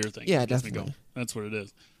some fear thing. Yeah, that gets me definitely. going. That's what it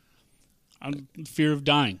is. I'm fear of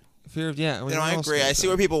dying. Fear of I mean, I what else agree. is I see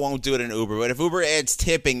there? where people won't do it in Uber, but if Uber adds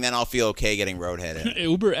tipping, then I'll feel okay getting roadhead in.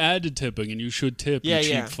 Uber added tipping, and you should tip. Yeah,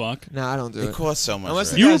 you yeah. cheap fuck. No, I don't do It it. costs so much.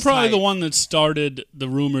 Unless right? You were guy's probably tight. the one that started the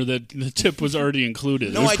rumor that the tip was already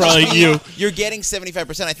included. No, it was I probably just, you. You're getting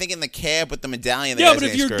 75%. I think in the cab with the medallion. The Yeah, guy's but if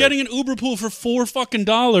getting you're screwed. getting an Uber pool for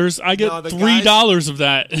 $4, I get No, the $3 of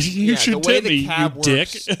that. You Yeah, should the way tip the me, you cab dick.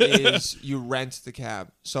 works is you rent the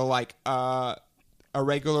cab. So like a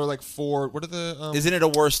regular like Ford. What are the? Isn't it a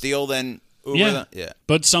worse deal than Uber? Yeah. Yeah.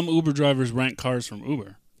 But some Uber drivers rent cars from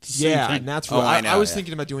Uber. It's the same Yeah, thing. and that's Oh, what I I know, was yeah.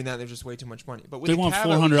 thinking about doing that. There's just way too much money. But with They the want cab,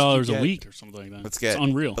 at least $400 you a get- week or something like that. Let's get It's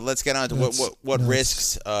unreal. But let's get on to That's what nuts.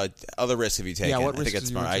 risks, other risks have you taken? Yeah, what I think risks it's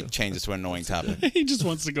have you smart. I taken? changed this to an annoying topic. He just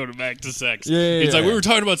wants to go back to sex. Yeah, He's like, yeah. we were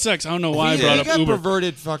talking about sex. I don't know why I We brought got up Uber.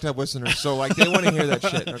 perverted, fucked up listeners, so like they want to hear that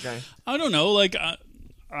shit. Okay. I don't know. Like, I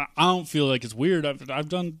don't feel like it's weird. I've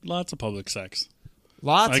done lots of public sex.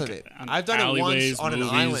 Lots Like, of it. on I've done it alleyways, once on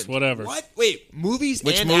movies, an island. whatever. What? Wait, movies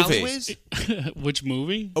Which and movie? alleyways? Which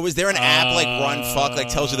movie? Oh, is there an app like Run Fuck like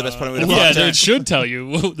tells you the best part of it? Yeah, it should tell you.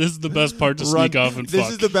 Whoa, this is the best part to sneak off and This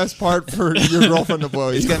fuck. is the best part for your girlfriend to blow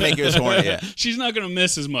It's you. gonna make you as horny. Yeah. She's not going to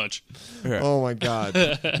miss as much. Oh my god!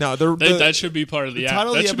 No, That should be part of the app.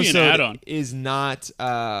 title That of should the be an episode add-on. is not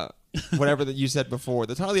whatever that you said before.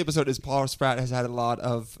 The title of the episode is Paul Spratt has had a lot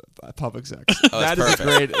of public sex. That is perfect. a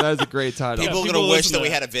great. That is a great title. People are people gonna wish listen that to we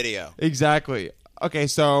that. had a video. Exactly. Okay,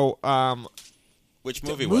 so Which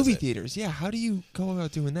movie was movie it? theaters. Yeah, how do you go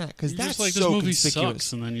about doing that? Because You're that's just like, so this movie conspicuous.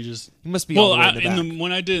 sucks, and then you just... You must be all Well, the way in the back.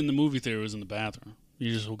 when I did it in the movie theater, it was in the bathroom.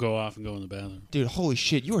 You just will go off and go in the bathroom. Dude, holy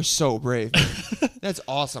shit, you are so brave. Man. That's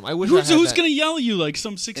awesome. I wish I had Who's that. going to yell at you? Like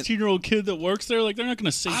some 16-year-old kid that works there? Like, they're not going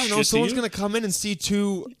to say I shit don't know. Someone's to you. going to come in and see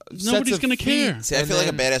two. Nobody's going to care. See, I feel like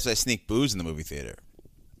a badass when I sneak booze in the movie theater.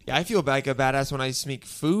 Yeah, I feel like a badass when I sneak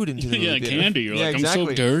food into the Yeah, movie theater. candy. You're yeah, like, exactly. I'm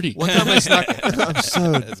so dirty. One time I snuck. I'm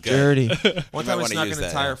so dirty. One might time I wanna snuck use an that,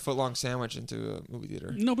 entire yeah. foot-long sandwich into a movie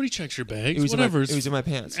theater. Nobody checks your bags. It was Whatever. In my, it was in my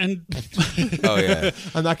pants. And Oh yeah.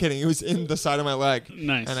 I'm not kidding. It was in the side of my leg.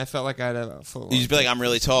 Nice. And I felt like I had a foot. You just be like, I'm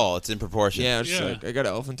really tall. It's in proportion. Yeah, it's Yeah. like I got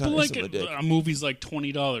an elephantitis But like in my dick. a movie's like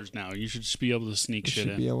 $20 now. You should just be able to sneak You shit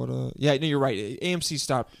should in. be able to. Yeah, no, you're right. AMC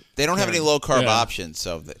stopped. They don't have any low carb Yeah. options,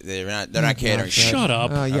 so they're not catering. God, Shut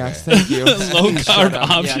up. Oh, yes, Okay. thank you. Low Please carb shut up.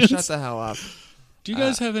 Yeah, options? shut the hell up. Do you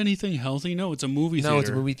guys have anything healthy? No, it's a movie theater. No, it's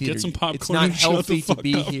a movie theater. Get some popcorn It's not and shut healthy the fuck to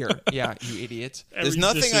be up. here. Yeah, you idiot. There's Every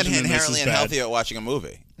nothing decision in this inherently is bad. unhealthy about watching a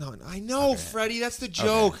movie. No, I know, Freddie. That's the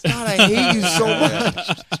joke. God, I hate you so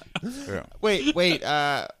much. Yeah. Wait.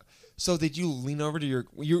 So did you lean over to your?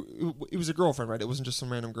 It was a girlfriend, right? It wasn't just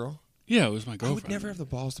some random girl. Yeah, it was my I girlfriend. would never have the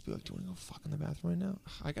balls to be like, "Do you want to go fuck in the bathroom right now?"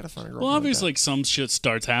 I gotta find a girl. Well, obviously, like some shit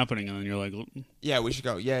starts happening, and then you're like, yeah, we should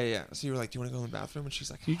go. Yeah. So you were like, "Do you want to go in the bathroom?" And she's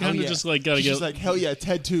like, you "Hell kind of yeah." just like gotta She's get. like, "Hell yeah,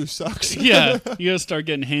 Ted 2 sucks." Yeah, you gotta start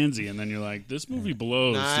getting handsy, and then you're like, this movie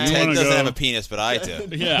blows. Nice. Do you Ted want to doesn't go? have a penis, but I do.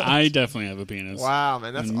 Yeah, I definitely have a penis. Wow,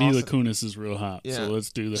 man, that's and awesome. Mila Kunis is real hot, Yeah. so let's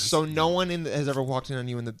do this. So no one has ever walked in on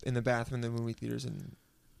you in the bathroom in the movie theaters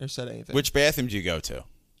or said anything. Which bathroom do you go to?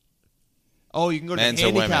 Oh, you can go to Men's the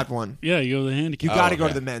or handicapped women? one. Yeah, you go to the handicap. You got to go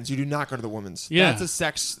okay. to the men's. You do not go to the women's. Yeah. That's a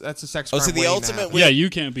sex. Oh, crime so the waiting to ultimate happen. wi- Yeah, you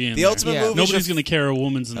can't be in The there. ultimate Yeah. movie. Nobody's gonna care a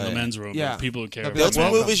woman's in the yeah. men's room. Yeah. But people would care. The The about ultimate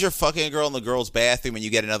Welcome. movie is you're fucking a girl in the girl's bathroom and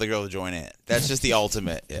you get another girl to join in. That's just the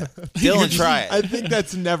ultimate. Yeah. Dylan, try I it. think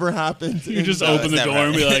that's never happened. You just No, open the it's door never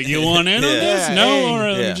and be like, "You want in on Yeah. this? Yeah, No, hey. all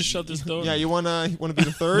right, let Yeah. me just shut this door." Yeah, you wanna be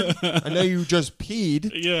the third? I know you just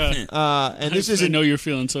peed. Yeah. And this I isn't. know you're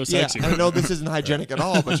feeling so Yeah, sexy. I know this isn't hygienic at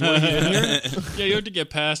all, but you want to get in here? Yeah, you have to get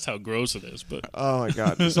past how gross it is, but Oh my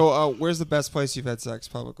god. So, where's the best place you've had sex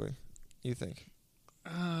publicly? You think?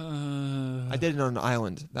 I did it on an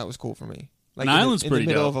island. That was cool for me. Like An island's in pretty the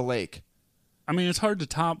middle dope. of a lake. I mean, it's hard to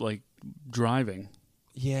top like driving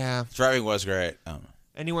Yeah. Driving was great.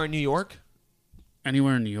 Anywhere in New York?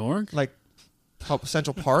 anywhere in New York. Like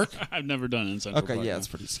Central Park? I've never done it in Central Okay, Park, yeah, no. it's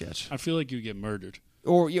pretty sketch. I feel like you get murdered.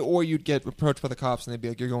 Or you'd get approached by the cops and they'd be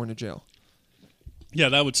like, "You're going to jail." Yeah,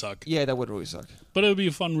 that would suck. Yeah, that would really suck. But it would be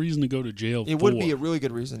a fun reason to go to jail. It would for. be a really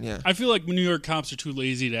good reason. Yeah. I feel like New York cops are too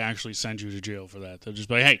lazy to actually send you to jail for that. They'll just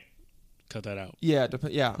be like, "Hey, cut that out." Yeah.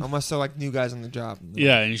 Yeah. Unless they're like new guys on the job.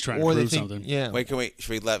 Yeah, and he's trying to Or they prove think. something. Yeah. Wait, should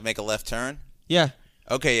we make a left turn? Yeah.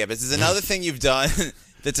 Okay, yeah, but this is another thing you've done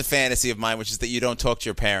that's a fantasy of mine, which is that you don't talk to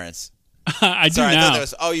your parents. I do Sorry, I now. thought that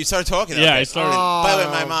was. Oh, you started talking. Yeah, okay. I started. By the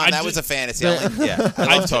way, my mom, I that did- was a fantasy. I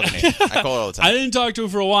love talking to you. I call her all the time. I didn't talk to her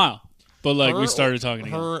for a while, but like Her we started talking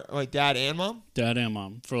again. Her like dad and mom. Dad and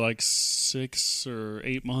mom for like 6 or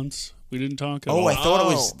 8 months. We didn't talk at Oh, all. I thought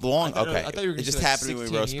it was Oh. long. I thought- Okay, I thought you were gonna it just say, like, happened when we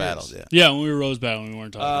 16 roast years. battled. Yeah. Yeah, when we were rose battle, we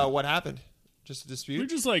weren't talking. What happened? Just a We're dispute.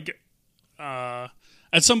 just like,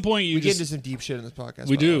 at some point you We get just into some deep shit in this podcast.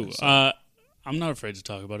 we by the do. way, so. I'm not afraid to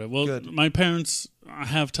talk about it. Well, Good. my parents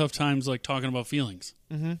have tough times like talking about feelings.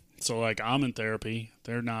 Mhm. So like I'm in therapy,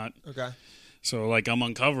 they're not. Okay. So like I'm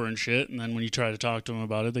uncovering shit, and then when you try to talk to them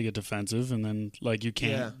about it, they get defensive, and then like you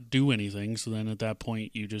can't Yeah. do anything. So then at that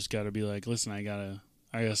point, you just got to be like, listen, I gotta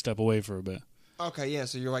step away for a bit. Okay, yeah,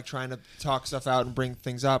 so you're like trying to talk stuff out and bring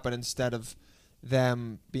things up, and instead of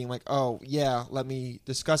them being like, "Oh, yeah, let me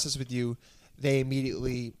discuss this with you," they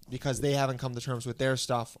immediately, because they haven't come to terms with their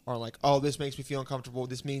stuff, are like, "Oh, this makes me feel uncomfortable.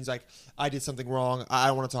 This means like I did something wrong. I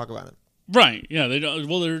don't want to talk about it." Right? Yeah. They don't.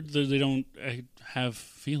 Well, they don't have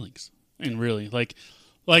feelings, and really like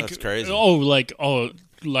That's crazy.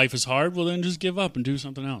 life is hard. Well, then just give up and do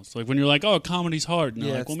something else. Like when you're like, oh, comedy's hard, and they're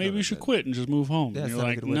Yeah, like, it's well, maybe never we should good. quit and just move home. Yeah, and it's you're not a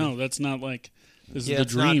like, good way to- no, that's not like this Yeah, is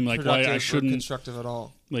it's the dream. not Like why I productive or shouldn't constructive at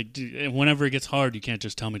all. like whenever it gets hard, you can't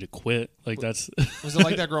just tell me to quit. Like that's Was it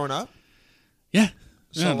like that growing up? yeah.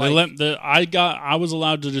 So, Yeah, like- I was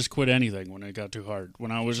allowed to just quit anything when it got too hard.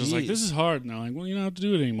 When I was just like, Jeez. this is hard, and they're like, well, you don't have to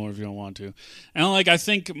do it anymore if you don't want to. And like, I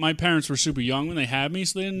think my parents were super young when they had me,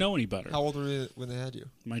 so they didn't know any better. How old were you when they had you?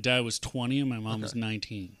 My dad was 20 and my mom Okay. was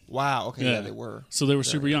 19. Wow. Okay. Yeah, they were. So they were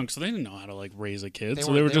super young, so they didn't know how to like raise a kid. They so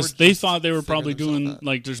were- they were they were just they just thought they were probably figuring doing themselves out.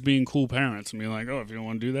 like just being cool parents and being like, oh, if you don't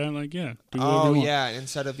want to do that, like yeah, do whatever Oh you want. yeah.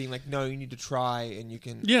 Instead of being like, "No, you need to try," and you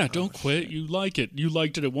can. Yeah, Oh, don't quit. shit. You like it. You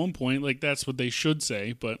liked it at one point. Like that's what they should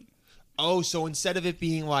say, but Oh, so instead of it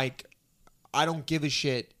being like, "I don't give a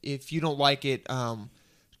shit if you don't like it,"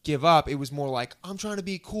 give up. It was more like, "I'm trying to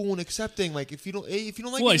be cool and accepting." Like if you don't like. well, it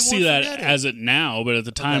I anymore, see that forget it. as it now, but at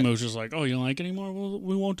the time Okay. it was just like, oh, you don't like it anymore? Well,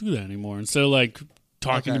 we won't do that anymore. Instead of like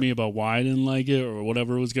talking to Okay. me about why I didn't like it or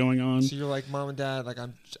whatever was going on. So you're like, "Mom and Dad, like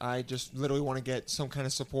I just literally want to get some kind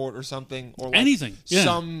of support or something, or like Anything, yeah.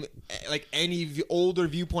 some like any older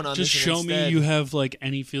viewpoint on Just this." show and me instead- you have like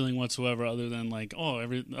any feeling whatsoever other than like, oh,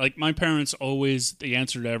 like my parents always, the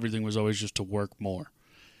answer to everything was always just to work more.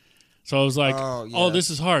 So I was like, Oh, oh, yeah. this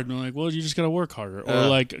is hard. And I'm like, well, you just got to work harder. Or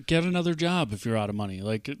like, get another job if you're out of money.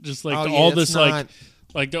 Like, just like Oh, yeah, all that's this, not-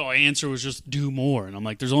 like the answer was just do more. And I'm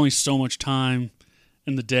like, there's only so much time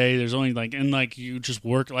in the day. There's only like, and like you just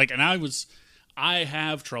work. Like, and I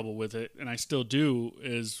have trouble with it, and I still do,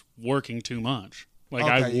 is working too much. Like,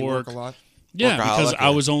 Okay, I you work a lot. yeah, because Workaholic, I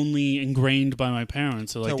yeah. was only ingrained by my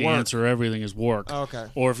parents. So like To the work. answer to everything is work. Oh, okay.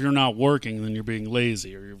 Or if you're not working, then you're being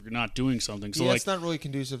lazy, or you're not doing something. So Yeah, like, it's not really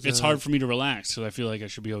conducive. it's to, hard for me to relax because I feel like I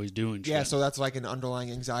should be always doing shit. Yeah, so that's like an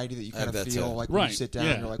underlying anxiety that you kind of that feel too. like when you Right, sit down.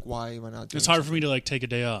 yeah. You're like, why am I not doing it's hard for something? me to like take a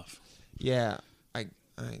day off. Yeah,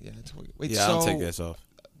 Yeah, I totally. Wait, Yeah, so, I'll take this off.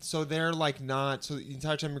 So they're like not. So the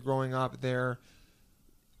entire time you're growing up, they're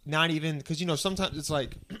not even because sometimes it's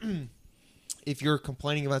like if you're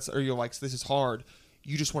complaining about or you're like this is hard,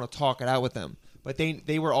 you just want to talk it out with them. But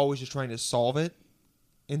they were always just trying to solve it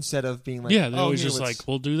instead of being like Yeah, they always here, just let's- like,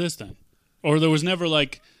 we'll do this then. Or there was never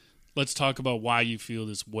like, let's talk about why you feel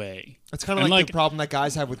this way. It's kind of And, like, like- the problem that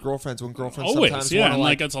guys have with girlfriends when girlfriends Always, sometimes yeah, want to and, like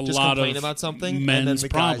like, that's a just lot complain of about something, and then men's the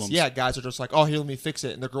problems. guys are just like, oh, here, let me fix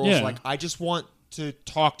it, and the girl's Yeah. like, I just want to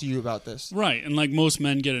talk to you about this. Right, and like most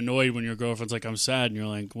men get annoyed when your girlfriend's like, I'm sad, and you're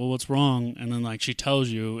like, well, what's wrong? And then like she tells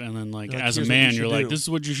you, and then like You're like, as a "Here's what man, you you're should like, do." this is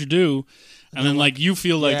what you should do. And then like you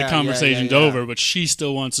feel like Yeah, the conversation's yeah. over, but she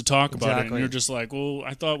still wants to talk about it, and Exactly. you're just like, well,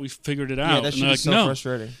 I thought we figured it Yeah, out. that And shit they're is like, so no,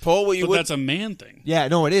 frustrating. Paul, what you but would that's a man thing. Yeah,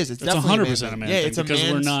 no, it is. It's It's definitely 100% a man Yeah, thing it's a because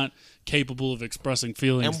we're man's- not capable of expressing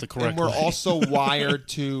feelings the correct and we're way. also wired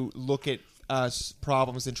to look at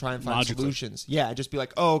problems and try and find Logically. solutions. Yeah, just be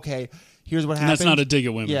like, oh, okay, here's what and happened. that's not a dig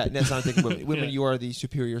at women. Yeah, that's not a dig at women. Women, Yeah. you are the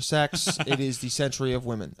superior sex. It is the century of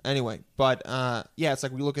women. Anyway, but yeah, it's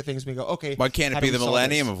like we look at things and we go, okay, why can't how it do be we the solve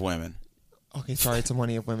millennium this? of women? Okay, sorry, it's a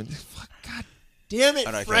millennium of women. Fuck, God damn it,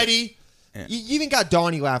 Oh, no, Freddie. Yeah. You even got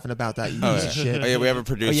Donnie laughing about that. You Oh, piece yeah. of shit. Oh, yeah, we have a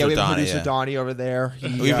producer, Oh, yeah, we have Donnie. producer yeah. Donnie over there. He,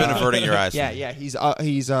 We've been averting your eyes. Yeah, from yeah.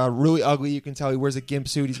 He's really ugly. You can tell he wears a gimp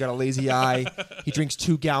suit. He's got a lazy eye. He drinks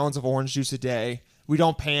 2 gallons of orange juice a day. We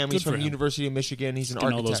don't pay him. He's Good for from the him. University of Michigan. He's an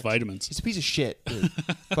Getting all architect. those vitamins. He's a piece of shit, dude.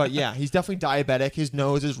 But yeah, he's definitely diabetic. His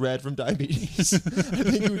nose is red from diabetes. I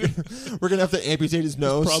think we're gonna have to amputate his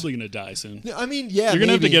nose. Probably gonna die soon. I mean, yeah. You're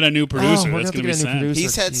gonna have to maybe. get a new producer. Oh, we're That's gonna gonna be have to get a new sad. producer.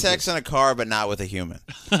 He's had Jesus. sex in a car, but not with a human.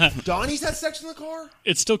 Donnie's had sex in the car.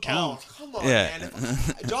 It still Oh, counts. come on, Yeah.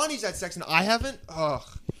 man. Donnie's had sex and I haven't. Ugh.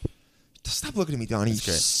 Stop looking at me, Donnie. You That's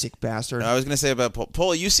great. sick bastard. I was going to say about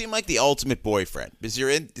Paul, you seem like the ultimate boyfriend because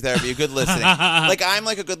you're in therapy, you're good listening. Like I'm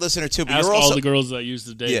like a good listener too, but Ask you're all also the girls that I used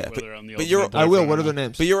to date Yeah, whether I'm the but you're- ultimate I will. boyfriend What or are their not.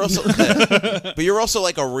 names? but you're also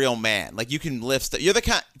like a real man. Like you can lift stuff. You're the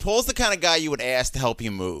kind. Paul's the kind of guy you would ask to help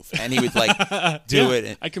you move, and he would like do Yeah, it.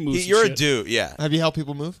 And I can move some You're a shit. dude, yeah. Have you helped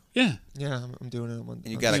people move? Yeah. Yeah, I'm doing it. And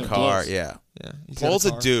you got a Yeah, car, close. yeah. Yeah, he's got Paul's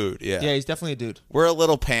a car. dude, yeah. Yeah, he's definitely a dude. We're a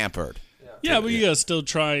little pampered. Yeah, but you gotta still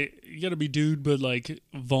try. You gotta be dude, but like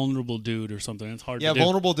vulnerable dude or something. It's hard Yeah, to do.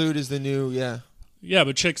 vulnerable dude is the new. Yeah, Yeah,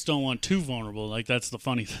 but chicks don't want too vulnerable. Like that's the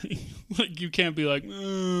funny thing. Like you can't be like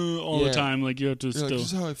all Yeah. the time. Like you have to you're like, still.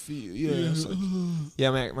 this is how I feel. Yeah, it's like-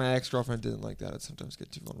 yeah. My ex girlfriend didn't like that. I'd sometimes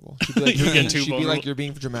get too vulnerable. She'd be like, You you're, get too she'd be vulnerable. like, you're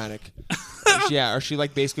being dramatic. Yeah, or she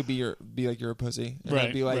like basically be like you're a pussy. And I'd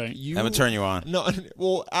Right, be like, right. you. I'm gonna turn you on. No,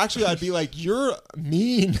 well, actually, I'd be like, you're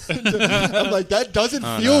mean. I'm like, that doesn't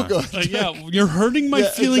Oh, feel no. good. Like, yeah, you're hurting my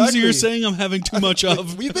Yeah, feelings. You're exactly. saying I'm having too much Like,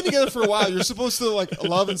 of. we've been together for a while. You're supposed to like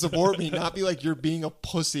love and support me, not be like you're being a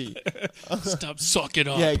pussy. Stop, suck it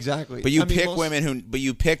up. Yeah, exactly. But you I mean, pick most- women who. But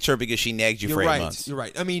you picked her because she nagged you You're for 8 right. months. You're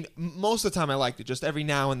right. I mean, most of the time I liked it. Just every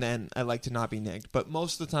now and then I like to not be nagged. But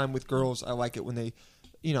most of the time with girls, I like it when they,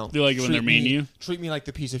 You like it when treat they're mean to you? Treat me like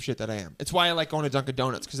the piece of shit that I am. It's why I like going to Dunkin'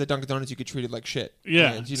 Donuts because at Dunkin' Donuts you get treated like shit.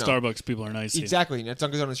 Yeah, And, Starbucks people are nice. to you. Exactly. And at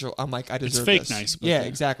Dunkin' Donuts, I'm like, I deserve fake this. nice, but Yeah, yeah.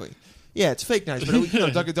 exactly. Yeah, it's fake nice,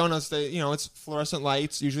 but Dunkin' Donuts, they, it's fluorescent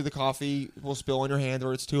lights. Usually the coffee will spill on your hand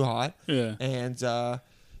or it's too hot. Yeah. And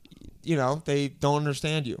they don't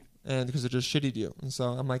understand you, and because they're just shitty to you. And so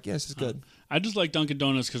I'm like, yeah, this is good. I just like Dunkin'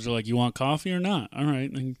 Donuts because they're like, you want coffee or not? All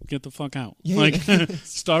right, then get the fuck out. Yeah. Like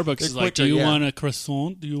Starbucks They're is like, do quicker, you yeah. want a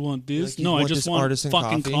croissant? Do you want this? Like, you No, I want just this want artisan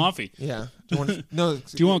fucking coffee. Yeah. Do you want no? Do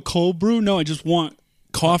you want cold brew? No, I just want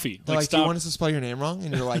coffee. They're like, do stop. you want us to spell your name wrong?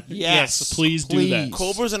 And you're like, Yes, please do that.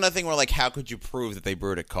 Cold brew's another thing where like, how could you prove that they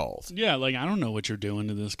brewed it cold? Yeah, like I don't know what you're doing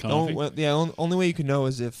to this coffee. Only way you can know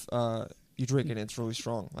is if you drink it and it's really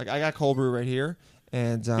strong. Like I got cold brew right here,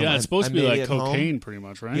 and yeah, it's supposed I to be made like it at home. cocaine, pretty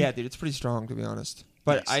much, right? Yeah, dude, it's pretty strong to be honest.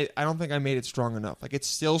 But Nice. I don't think I made it strong enough. Like it's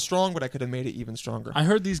still strong, but I could have made it even stronger. I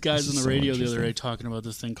heard these guys This on is the so radio the other interesting. day talking about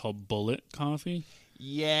this thing called Bullet Coffee,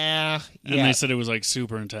 yeah, and they said it was like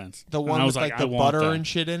super intense. the And one I with was like I the want butter that. and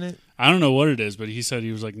shit in it. I don't know what it is, but he said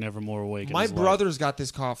he was like never more awake. in My his life. brother's got this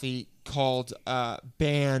coffee called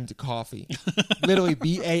Banned Coffee. Literally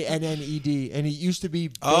BANNED. And it used to be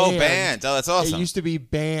banned. Oh, banned. Oh, that's awesome. It used to be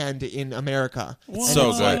banned in America. What?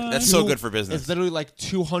 So good. That's so good for It's business. literally like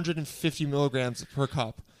 250 milligrams per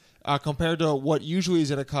cup. Compared to what usually is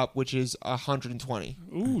in a cup, which is 120.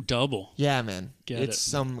 Ooh, double. Yeah, man. Get it's it.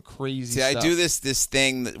 some crazy See, I stuff. do this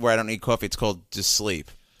thing where I don't need coffee. It's called just sleep.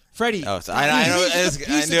 Freddie. Oh, so I know. He's a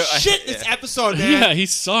piece of shit this episode, man. Yeah, he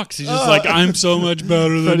sucks. He's just like, I'm so much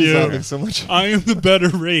better than Freddie's you. laughing so much. I am the better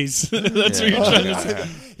race. That's what you're trying to say.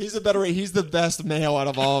 He's he's the best male out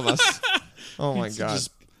of all of us. Oh my god.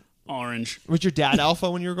 Just orange. Was your dad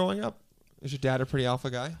alpha when you were growing up? Is your dad a pretty alpha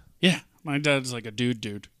guy? Yeah, my dad's like a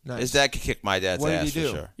dude. Nice. His dad could kick my dad's What did ass he do?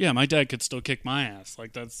 for sure. Yeah, my dad could still kick my ass.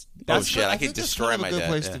 Like that's Oh shit, I think could that's destroy kind of my a good dad.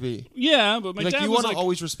 place yeah. to be. yeah, but my Like dad you was want to like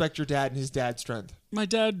always respect your dad and his dad's strength. my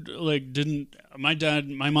dad like didn't.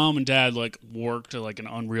 My mom and dad like worked at like an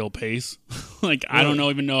unreal pace. Like I don't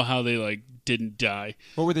even know how they like didn't die.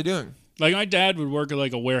 What were they doing? Like my dad would work at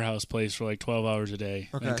like a warehouse place for like 12 hours a day,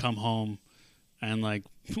 Okay. and come home and like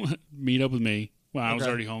meet up with me when I was Okay.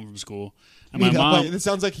 already home from school. And Meet my up, mom, like, it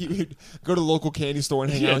sounds like he would go to the local candy store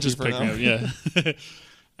and hang out with just you for pick an me hour. up, yeah.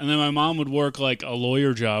 And then my mom would work like a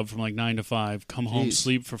lawyer job from like 9 to 5, come home, Jeez.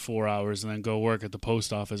 sleep for 4 hours, and then go work at the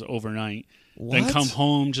post office overnight. Then What? come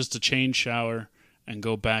home just to change, shower, and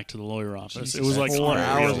go back to the lawyer office. It was like 4 unreal.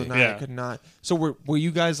 hours a night. I Yeah. could not. So were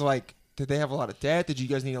you guys like? Did they have a lot of debt? Did you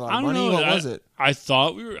guys need a lot I of don't money? know. What was it? I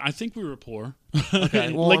thought we were. I think we were poor.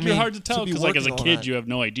 Okay, well, like I you're mean, hard to to tell be because like as a working all kid that. you have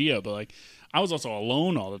no idea. But like I was also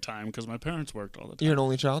alone all the time because my parents worked all the time. You're an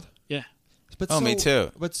only child. Yeah. But Oh, me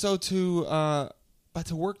too. But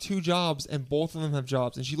to work 2 jobs and both of them have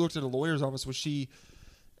jobs, and she looked at a lawyer's office. Was she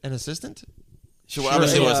an assistant? She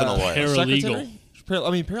obviously Sure, wasn't a lawyer. Paralegal. Secretary?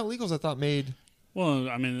 I mean, paralegals I thought made. Well,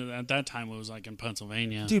 I mean, at that time it was like in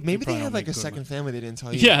Pennsylvania. Dude, maybe they probably had don't like make a good second money. family they didn't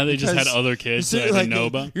tell you. Yeah, they just had Because- other kids that I like, didn't know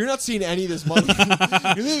about. You're not seeing any of this money.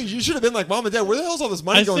 You should have been like, Mom and Dad, where the hell's all this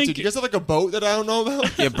money I going to? think- Do you guys have like a boat that I don't know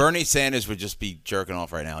about? Yeah, Bernie Sanders would just be jerking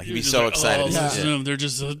off right now. He'd He be was so just like, excited. Oh, to listen see to it. them. They're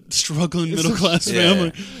just a struggling middle class Yeah.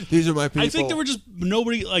 family. These are my people. I think there were just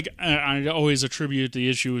nobody like I always attribute the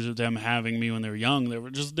issues of them having me when they were young. They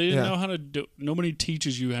didn't Yeah. know how to do. Nobody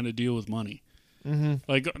teaches you how to deal with money. Mm-hmm.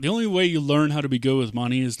 Like the only way you learn how to be good with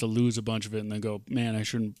money is to lose a bunch of it and then go, man, I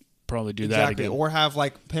shouldn't probably do that exactly. again. Or have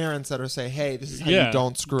like parents that are say, hey, this is how yeah, you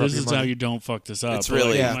don't screw this up your is money. how you don't fuck this up. It's But, really-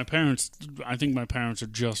 like, Yeah. my parents. I think my parents are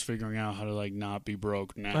just figuring out how to like not be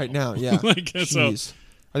broke now. Right now, yeah. Like, so Jeez.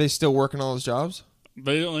 Are they still working all those jobs?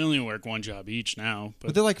 they only work one job each now. But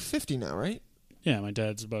But they're like 50 now, right? yeah, my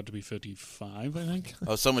dad's about to be 55, I think.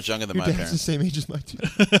 Oh, so much younger than Your my dad's the parents. same age as my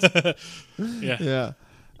two. Yeah. Yeah.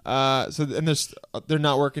 They're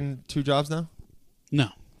not working 2 jobs now? No,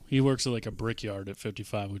 he works at like a brickyard at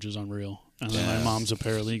 55, which is unreal. And then my mom's a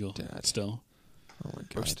paralegal Dad. still. Oh my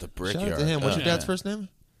god. Works at the Shout brickyard. out to him. What's your Yeah. dad's first name?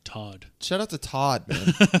 Todd. Shout out to Todd, man.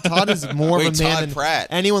 Todd is more Wait, of a man Todd than Pratt.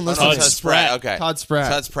 anyone Oh, no, listening. Todd Spratt. Okay. Todd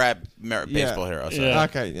Spratt. Todd Spratt, Yeah. baseball hero. Sorry. Yeah.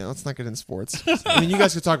 Okay, yeah, let's not get in sports. I mean, you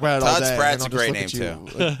guys could talk about it all Todd day. Spratt's and a I'll great just look name,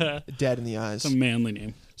 at you, like, dead in the eyes. It's a manly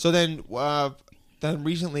name. So then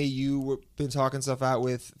recently you've been talking stuff out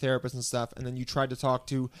with therapists and stuff, and then you tried to talk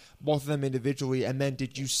to both of them individually, and then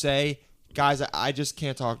did you say, guys, I just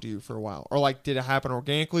can't talk to you for a while? Or like, did it happen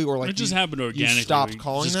organically? Or like It just you- happened organically. You stopped We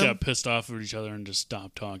calling just them? got pissed off at each other and just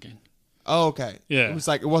stopped talking. Oh, okay. Yeah. It was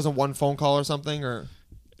like, it wasn't one phone call or something, or...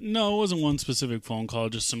 No, it wasn't one specific phone call.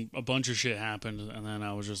 Just a bunch of shit happened, and then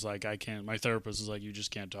I was just like, I can't. My therapist was like, you just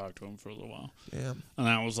can't talk to him for a little while. Yeah. And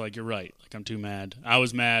I was like, you're right. Like I'm too mad. I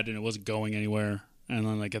was mad, and it wasn't going anywhere. And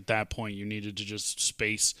then like at that point, you needed to just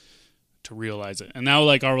space to realize it. And now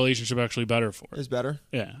like our relationship actually better for it. It's better?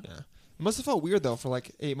 Yeah. Yeah. It must have felt weird, though, for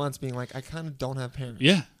like 8 months being like, I kind of don't have parents.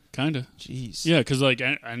 Yeah. Kind of. Jeez. Yeah, because like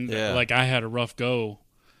and Yeah. like I had a rough go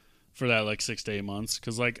for that like 6 to 8 months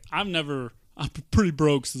because like I'm pretty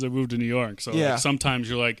broke since I moved to New York. So Yeah. like, sometimes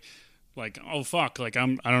you're like oh fuck, like I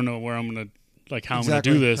don't know where I'm gonna like how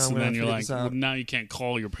Exactly. I'm gonna do this, How I'm and gonna then you're figure like this out. well, now you can't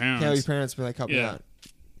call your parents. Yeah, your parents be like, help me Yeah. out.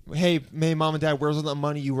 Hey, Mom and Dad, where's all that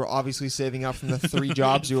money you were obviously saving up from the 3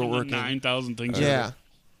 jobs you were From the working? 9,000 things. Yeah.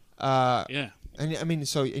 Yeah. And I mean,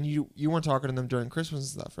 so and you weren't talking to them during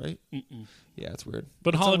Christmas and stuff, right? Mm-mm. Yeah, it's weird.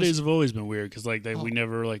 But It's holidays almost- have always been weird because like Oh. we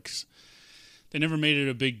never like they never made it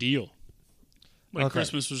a big deal. Like Okay.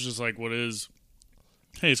 Christmas was just like what is.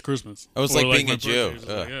 Hey, it's Christmas. It was Or, like being my a Jew. birthday was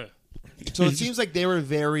like, Ugh. yeah. So it seems like they were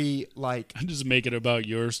very like, Just make it about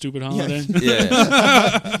your stupid holiday.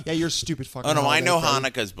 Yeah. yeah, you're stupid fucking. Oh no, I holiday, know Freddie.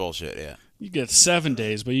 Hanukkah's bullshit. Yeah. You get 7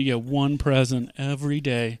 days, but you get one present every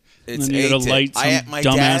day. It's and then you gotta 8 light some my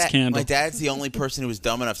dumbass dad, candle. My dad's the only person who was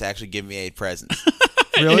dumb enough to actually give me 8 presents.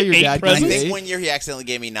 Really, your 8 dad? I presents? gave you think 8? one year he accidentally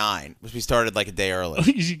gave me 9, which we started like a day early.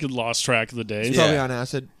 you could lost track of the days. He's Yeah. probably on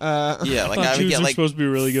acid. Yeah, like thought I would Jews get were like supposed to be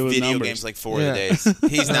really good with video numbers. games like 4 Yeah. of the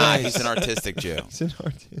days. He's not. He's an artistic Jew. He's an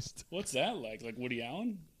artist, What's that like? Like Woody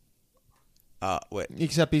Allen? Wait.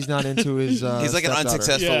 except he's not into his. He's like an stepdaughter.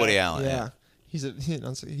 unsuccessful Yeah. Woody Allen. Yeah,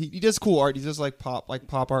 he does cool art. He does like pop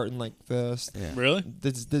art and like the Really?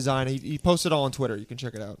 design. He posted all on Twitter. You can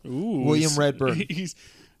check it out. Ooh, William he's- Redburn.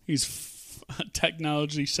 He's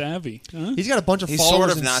technology savvy. Huh? He's got a bunch of He's followers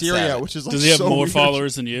sort of in not Syria, savage. which is like Does he have so more weird.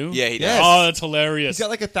 followers than you? Yeah, he does. Yes. Oh, that's hilarious. He's got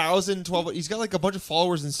like 1,000, 12. He's got like a bunch of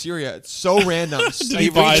followers in Syria. It's so random. Did He he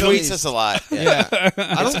buy them? retweets us a lot. Yeah. Yeah,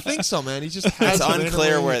 I don't think so, man. He just has It's them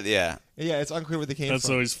unclear randomly. where. Yeah. Yeah, it's unclear where they came That's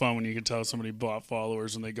from. always fun when you can tell somebody bought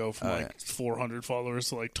followers and they go from Oh, like 400 followers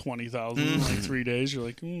to like 20,000 in like 3 days. You're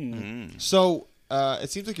like, So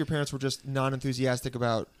it seems like your parents were just non-enthusiastic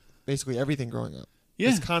about basically everything growing up. yeah.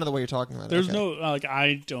 It's kind of the way you're talking about it. There's Okay. no like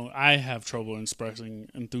I have trouble expressing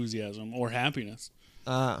enthusiasm or happiness.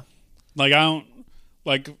 Like I don't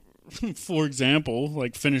like for example,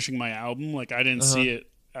 like finishing my album, like I didn't see it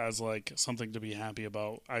as like something to be happy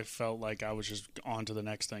about. I felt like I was just on to the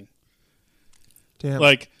next thing. Damn.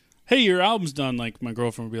 Like, hey, your album's done. Like my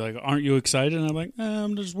girlfriend would be like, "Aren't you excited?" And I'm like,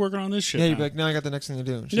 I'm just working on this shit. yeah, now. you'd be like, now I got the next thing to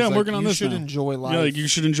do. She's Yeah, I'm like, working on you this should now. enjoy life. Yeah, like you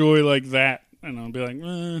should enjoy like that. And I'll be like, You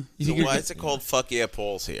So think you're- why is it called "Fuck Yeah,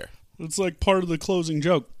 Paul's here"? it's like part of the closing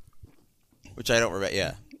joke. Which I don't remember.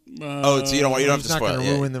 Yeah. Oh, so you don't have He's to not spoil going it.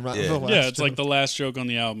 to Yeah. ruin the Yeah. last Yeah, it's joke. like the last joke on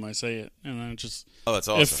the album. I say it, and then it just Oh, that's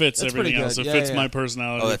awesome. it fits That's pretty everything else. good. It Yeah, fits yeah. my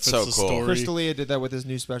personality. Oh, it that's fits so the cool. story. Chris D'Elia did that with his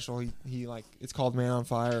new special. He like it's called Man on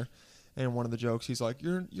Fire, and one of the jokes he's like,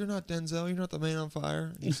 "You're not Denzel. You're not the Man on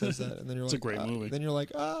Fire." And he says that, and then you're It's like, a great movie. Then you're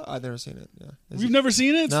like, I've never seen it. Yeah, Is You've it- never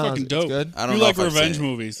seen it? It's No, fucking it's dope. good. I don't You know like if I've revenge seen it.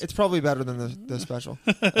 movies? It's probably better than the special.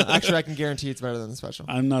 Actually, I can guarantee it's better than the special.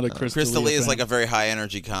 I'm not a Chris Chris D'Elia D'Elia is fan. like a very high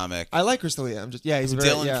energy comic. I like Chris D'Elia. I'm just he's very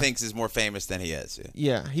Dylan yeah. thinks is more famous than he is. Yeah.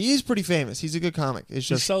 Yeah, he is pretty famous. He's a good comic. It's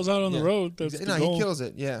He just sells out on the yeah. road. That's the no, goal. he kills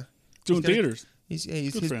it. Yeah, Doing He's gonna- theaters. he's Good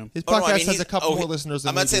his, for him. his Oh, no, podcast I mean, has he's- a couple oh, more listeners. Than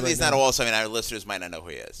I'm we not saying do that he's right not now. also. I mean, our listeners might not know who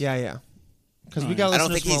he is. Yeah. Because we got. I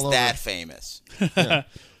don't think listeners he's from all that over. famous.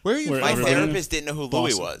 Where are you Where My from? Everybody- therapist didn't know who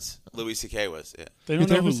Louis Boston. was. Louis C.K. was. Yeah. They Your don't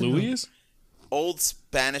know who therapist didn't Louis know. is? Old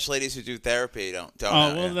Spanish ladies who do therapy don't Oh,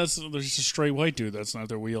 know. well, yeah. there's just a straight white dude. That's not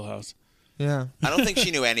their wheelhouse. Yeah. I don't think she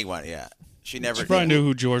knew anyone. Yeah, she never. She probably yeah. knew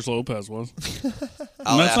who George Lopez was.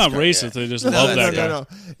 I'll And that's ask not her, racist. yeah. They just No, love that's that good. guy.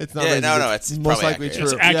 No. It's not. Yeah, racist. no, it's most probably likely accurate.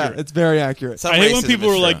 true. It's accurate. Yeah, it's very accurate. Some I hate when racism people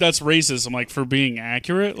is are like, true. "That's racist." I'm like, for being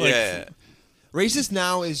accurate. Like, Yeah. Racist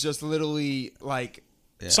now is just literally like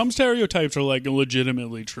some stereotypes are like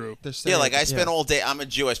legitimately true. they're Yeah, like I spent yeah. all day. I'm a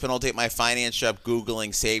Jew. I spent all day at my finance job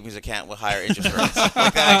Googling savings account with higher interest rates. Like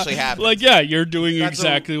that actually happened. Like, yeah, you're doing That's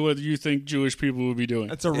exactly what you think Jewish people would be doing.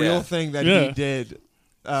 That's a Yeah. real thing that Yeah. he did.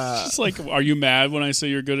 It's like, are you mad when I say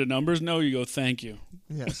you're good at numbers? No, you go, thank you.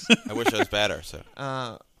 Yes. I wish I was better. So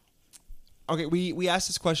Okay, we asked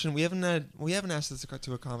this question. We haven't asked this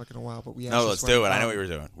to a comic in a while, but we asked no, this let's do it. one. I know what you were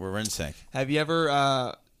doing. We're in sync. Have you ever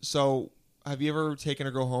have you ever taken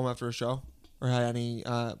a girl home after a show, or had any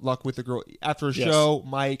luck with a girl after a Yes. show,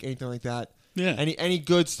 Mike, anything like that? Yeah. Any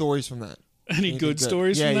good stories from that? Any Anything good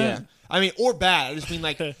stories yeah, from yeah. that? I mean, or bad. I just mean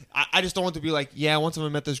like I just don't want to be like, yeah. One time I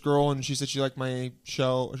met this girl and she said she liked my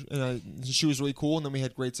show and she was really cool, and then we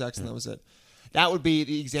had great sex and that was it. That would be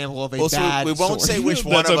the example of a Well, so bad. we won't story. say which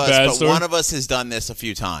one That's of a us, bad but story. one of us has done this a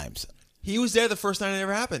few times. He was there the first night it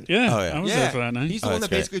ever happened. Yeah, Oh, yeah. I was yeah. there for that night. He's the Oh, one that's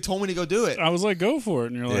that great. basically told me to go do it. I was like, go for it.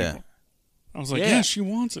 And you're like, Yeah. I was like, Yeah. yeah, she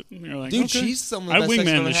wants it. And you're like, Dude, okay. she's some of the I best sex I've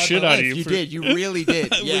wingman ever the had in shit my out life. of you. You for- did. You really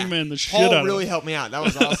did. I Yeah. wingman the shit Paul out of really you. helped me out. That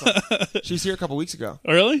was awesome. She was here a couple weeks ago.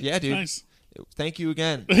 Oh, really? Yeah, dude. Nice. Thank you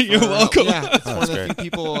again. You're for, welcome. Yeah, it's one of the great. few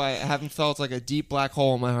people I haven't felt like a deep black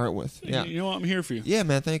hole in my heart with. Yeah. You know what? I'm here for you. Yeah,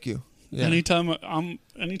 man. Thank you. Yeah. Anytime you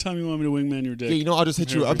want me to wingman your dick, Yeah, you know, I'll just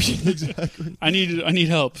hit you up. exactly. I need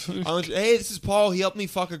help. Hey, this is Paul. He helped me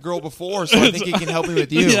fuck a girl before, so I think he can help me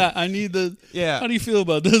with you. Yeah, I need the. Yeah. How do you feel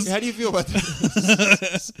about this? How do you feel about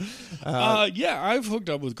this? Yeah, I've hooked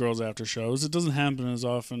up with girls after shows. It doesn't happen as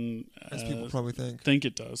often As people probably think.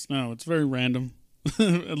 it does. No, it's very random,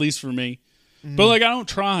 at least for me. Mm-hmm. But like, I don't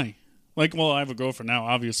try. Like, well, I have a girlfriend now,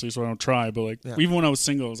 obviously, so I don't try. But like, Yeah. even when I was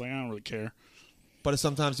single, I was like, I don't really care. But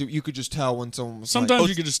sometimes you could just tell when someone was Sometimes like,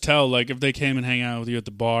 you could just tell, like, if they came and hang out with you at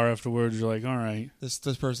the bar afterwards, you're like, all right. this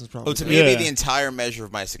person's probably. Oh, to good. me, it'd Yeah. be the entire measure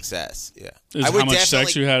of my success. Yeah, Is I how would much sex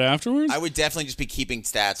definitely. you had afterwards? I would definitely just be keeping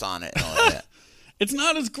stats on it. And all that. It's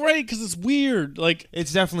not as great because it's weird. Like,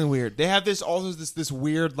 It's definitely weird. They have this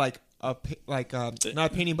weird not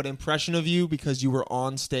opinion but impression of you because you were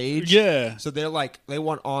on stage. yeah. So they're like they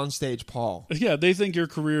want on stage Paul. Yeah, they think your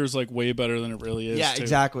career is like way better than it really is. Yeah, too.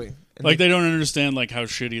 exactly. And Like they don't understand like how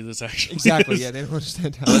shitty this actually exactly. is. Yeah, they don't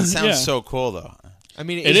understand That how. sounds Yeah. so cool, though. I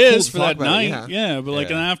mean, It it's cool is to for talk that about it, night, yeah. But like,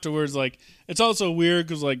 Yeah. and afterwards, like, it's also weird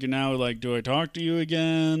because like you're now like, do I talk to you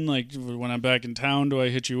again? Like, when I'm back in town, do I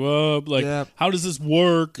hit you up? Like, Yeah. how does this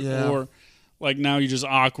work? Yeah. Or Like now you just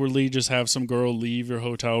awkwardly just have some girl leave your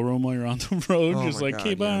hotel room while you're on the road. Oh just my like, God, okay,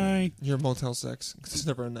 yeah. bye. Your Motel 6. It's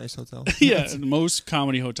never a nice hotel. Yeah, most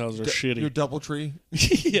comedy hotels are shitty. Your Doubletree.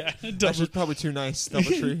 Yeah, Actually, probably too nice.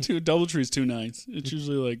 Doubletree. Doubletree's too nice. It's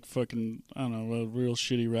usually like fucking, I don't know, a real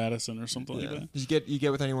shitty Radisson or something like that. Did you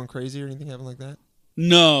get with anyone crazy or anything happen like that?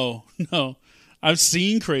 No. I've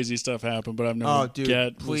seen crazy stuff happen, but I've never Oh, dude,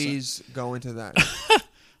 get. please go into that.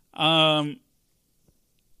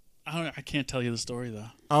 I can't tell you the story though.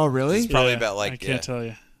 Oh, really? Probably about like I can't tell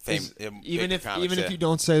you. Even if comics, if you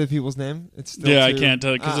don't say the people's name, it's still Yeah, I too- can't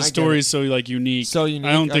tell you because I the get story it. is so like unique. So unique,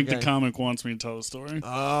 I don't think okay. the comic wants me to tell the story.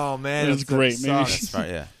 Oh man, It's that great, maybe. sucks. That's right,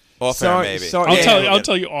 yeah. Off Sorry- air, maybe. sorry- I'll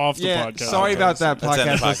tell you off the Yeah, podcast. sorry about that, Let's end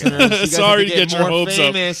the podcast podcast. listeners. You guys Sorry have to get your more hopes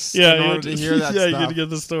up. famous Yeah, in you order to hear that yeah, you stuff. got to get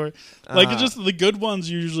the story. Like it's just the good ones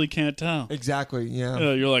you usually can't tell. Exactly.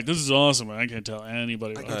 Yeah. You're like, this is awesome. I can't tell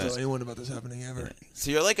anybody I about can't this. tell anyone about this happening ever.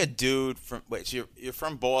 So you're like a dude from so you're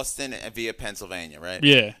from Boston via Pennsylvania, right?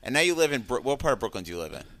 Yeah. And now you live in what part of Brooklyn do you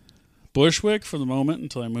live in? Bushwick for the moment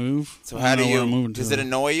until I move. So I how don't do know where I'm you? moving Does to. it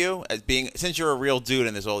annoy you as being since you're a real dude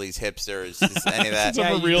and there's all these hipsters? Is any of that? Since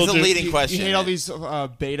I'm a real it's a dude. leading question. You hate all these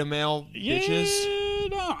beta male bitches.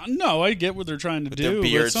 No, I get what they're trying to With their do, but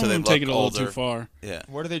beards, some so of they them take it look a little too older. far. Yeah.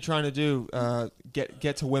 What are they trying to do?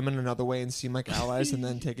 Get to women another way and seem like allies and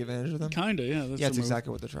then take advantage of them? Kinda, yeah. That's Yeah, the that's move.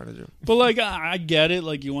 exactly what they're trying to do. But like, I get it.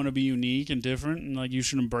 Like, you want to be unique and different, and like, you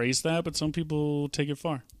should embrace that. But some people take it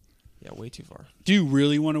far. Yeah, way too far. Do you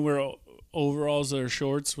really want to wear overalls that are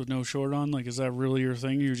shorts with no short on? Like, is that really your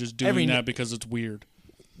thing? Or you're just doing that because it's weird.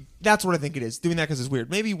 That's what I think it is. Doing that because it's weird.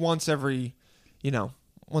 Maybe once every,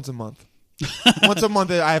 once a month. Once a month,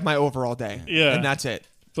 I have my overall day. Yeah. And that's it.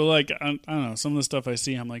 But like, I don't know. Some of the stuff I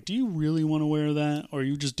see, I'm like, do you really want to wear that, or are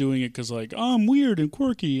you just doing it because like, oh, I'm weird and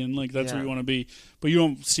quirky, and like that's what Yeah. you want to be? But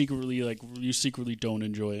you secretly don't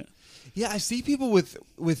enjoy it. Yeah, I see people with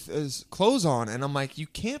clothes on, and I'm like, you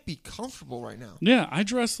can't be comfortable right now. Yeah, I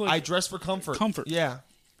dress like I dress for comfort. Comfort. Yeah.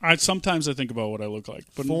 Sometimes I think about what I look like,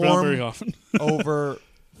 but not Form very often. over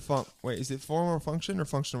wait, is it form or function or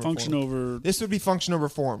function over Function form? over This would be function over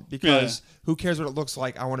form because who cares what it looks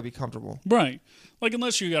like? I want to be comfortable. right. Like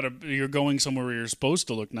unless you're going somewhere where you're supposed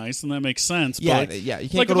to look nice, then that makes sense. But Yeah, like, yeah. You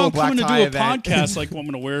can't like go if to a I'm black coming tie to do a event. podcast, like want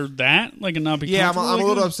me to wear that, like and not be Yeah, I'm comfortable a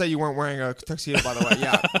little like upset you weren't wearing a tuxedo, by the way.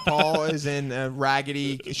 Yeah, Paul is in a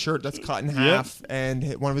raggedy shirt that's cut in half, and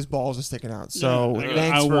one of his balls is sticking out. So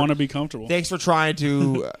that. I want to be comfortable. Thanks for trying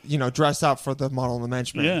to dress up for the Model and the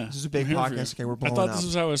Mensch, man. Yeah, This is a big I'm here for podcast. you. Okay, we're I blowing thought up. this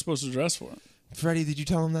was how I was supposed to dress for it. Freddie, did you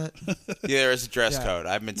tell him that? Yeah, there is a dress Yeah. code.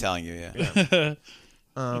 I've been telling you. Yeah.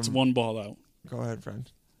 It's one ball out. Go ahead, friend.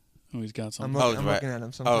 Oh, he's got I'm, something. I'm right. looking at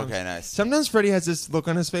him. Sometimes. Okay, nice. Sometimes Freddie has this look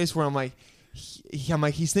on his face where I'm like,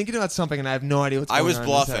 he's thinking about something, and I have no idea what's going I on. was in his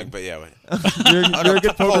bluffing, head. but yeah. You're a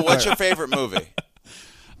good poker Oh, what's player. your favorite movie?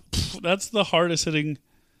 That's the hardest hitting.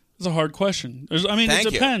 It's a hard question. Thank it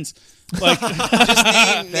you. depends. Like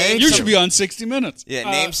Just name you some, should be on 60 Minutes. Yeah,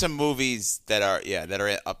 name some movies that are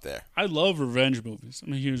up there. I love revenge movies.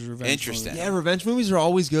 I'm a huge revenge. Interesting. Yeah, revenge movies are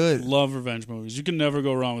always good. Love revenge movies. You can never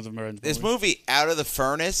go wrong with a revenge This movie. movie, Out of the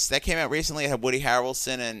Furnace, that came out recently. It had Woody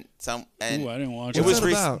Harrelson and Ooh, I didn't watch it it. What's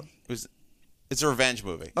was that about? It's a revenge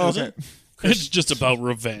movie. Oh, Is okay. it? It's just about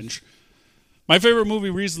revenge. My favorite movie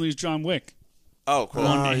recently is John Wick. Oh, cool.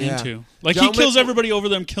 1 Oh, and yeah. 2. Like John he kills Wick- everybody over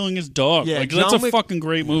them killing his dog. Yeah, like John that's a Wick- fucking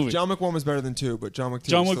great movie. John Wick 1 was better than 2, but John Wick 2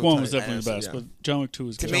 John was Wick still 1 was tight. definitely the best, Yeah. but John Wick 2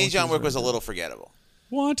 is To good. me, John Wick very was a good. little forgettable.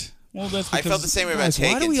 What? Well, that's because I felt the same way about Guys,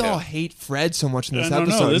 Taken why do we too. all hate Fred so much in this I don't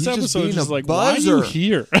episode? know. This He's episode just is being just a like, why are you buzzer.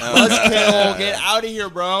 here? Buzzkill, get out of here,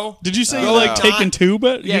 bro. Did you say Oh, you like no. Taken 2,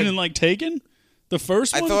 but Yeah. you didn't like Taken? The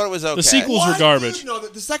first I one? thought it was okay. The sequels were What? garbage. Dude, no,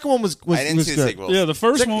 the second one was I didn't was see good. the sequels. Yeah, the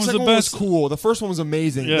first Second one was the second best. was cool. The first one was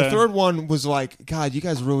amazing. Yeah. The third one was like, God, you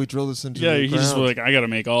guys really drilled this into Yeah, the he just ground. was like, I got to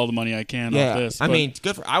make all the money I can Yeah, off this. I But, mean,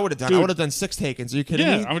 good for. I would have done. I Dude. would have done 6 Takens. Are you kidding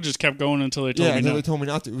yeah, me? I would just kept going until they told Yeah, me until no. they told me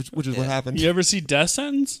not to, which is what happened. You ever see Death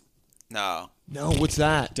Sentence? No. No, what's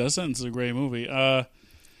that? Death Sentence is a great movie.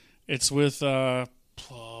 It's with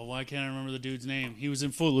why can't I remember the dude's name? He was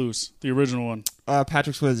in Footloose, the original one.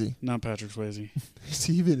 Patrick Swayze. Not Patrick Swayze. Is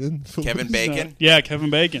he even in? Kevin Bacon? Yeah, Kevin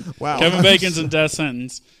Bacon. Wow. Kevin Bacon's in Death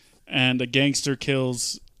Sentence, and a gangster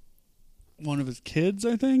kills one of his kids,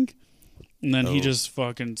 I think, and then he Oh. just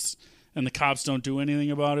fucking. And the cops don't do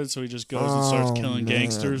anything about it, so he just goes and starts Oh, killing man.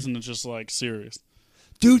 gangsters, and it's just like serious.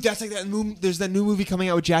 Dude, that's like that. There's that new movie coming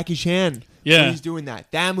out with Jackie Chan. Yeah. where he's doing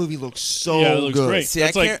that. That movie looks so Yeah, it looks good. great. See, I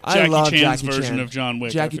That's like can't- I Jackie love Chan's Jackie version Chan. of John Wick.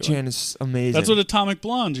 I Jackie feel Chan like. is amazing. That's what Atomic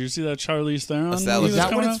Blonde. You see that Charlize Theron? What's that? movie Is Is that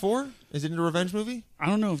that's what coming it's out? for? Is it a revenge movie? I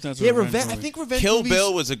don't know if that's a Yeah, revenge revenge. I movie. think revenge. Kill movies,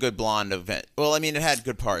 Bill was a good blonde event. Well, I mean, it had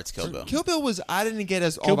good parts. Kill Bill. Kill Bill was. I didn't get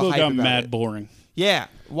as Kill all the Bill hype got about mad it. boring. Yeah,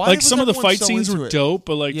 why Like was some of the everyone fight so scenes into were it? dope,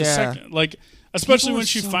 but like the Yeah. second, like especially People when were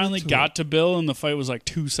she so finally into got it. to Bill and the fight was like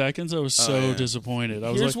 2 seconds, I was so yeah. disappointed. I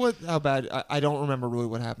was Here's like, how bad. I don't remember really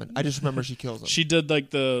what happened. I just remember she kills him. she did like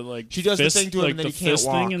the She does the fist, thing to him like and then the he can't fist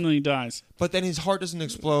walk. thing, and then he dies. But then his heart doesn't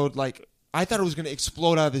explode. Like I thought it was going to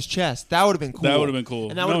explode out of his chest. That would have been cool. That would have been cool.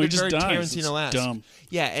 And that No, would he have been just very dies. It's Tarantino-esque. dumb.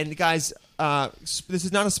 Yeah, and guys, this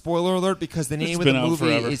is not a spoiler alert because the name It's of been the out movie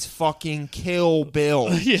forever. is fucking Kill Bill.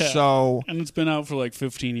 Yeah. So And it's been out for like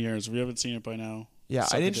 15 years. If you haven't seen it by now. yeah,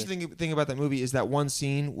 suck an a interesting thing about that movie is that one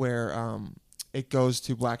scene where it goes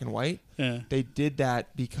to black and white. Yeah. They did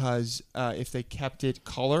that because if they kept it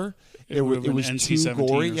color, It it would've been was too NC-17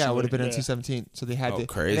 gory. or Yeah, it would have been something. NC-17. So they had Oh, to.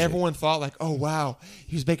 crazy. And everyone thought like, oh wow,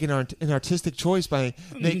 he was making an artistic choice by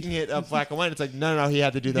making it black and white. It's like no, he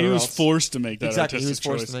had to do that. He or was else. forced to make that Exactly, he was artistic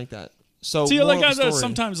forced choice. to make that. So See, moral like of the I story,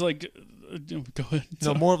 sometimes like go ahead.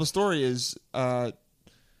 no, moral of the story is.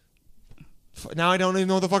 Now I don't even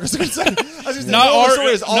know what the fuck I was going to say. I was going to say, Not the moral of the art-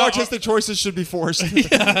 story is all not artistic choices should be forced.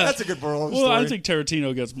 That's a good moral of the Well, story. I think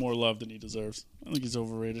Tarantino gets more love than he deserves. I think he's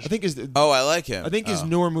overrated. I think his Oh, I like him. I think his Oh.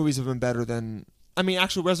 newer movies have been better than. I mean,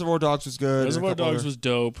 actually, Reservoir Dogs was good. and a Reservoir couple Dogs other- was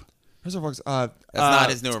dope. Reservoir Dogs. That's not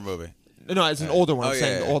his newer movie. No, it's an older one. Oh, I'm yeah,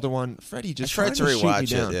 saying yeah. the older one. Freddie just I tried to trying shoot me rewatch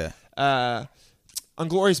down. it. Yeah.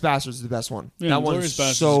 Inglorious Bastards is the best one. Yeah, that one's Inglourious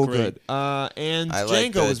Basterds so is great. good. And I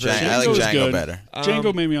like Django was very I like Django's Django good. better.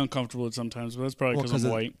 Django made me uncomfortable at sometimes, but that's probably because I'm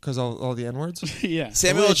white. Because all the N words. Yeah.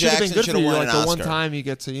 Samuel It should have Jackson been good should for have you. won Like an the one Oscar. time you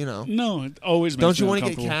get to No, it always makes Don't you me want to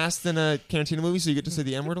get uncomfortable. cast in a Tarantino movie so you get to say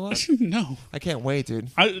the N word a lot? No. I can't wait, dude.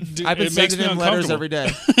 I've I've been sending him letters every day.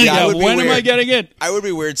 Yeah, it would be when am I weird. getting it? I would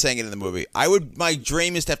be weird saying it in the movie. My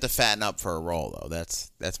dream is to have to fatten up for a role, though.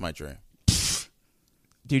 That's my dream.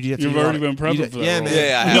 Dude, you'd have to You've eat a already lot been prepping you'd- for that Yeah, role. man.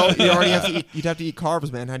 Yeah, I You know, have. you already have to eat. You'd have to eat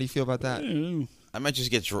carbs, man. How do you feel about that? Ew. I might just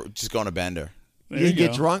just go on a bender. There You you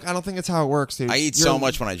get go. drunk? I don't think that's how it works, dude. I eat so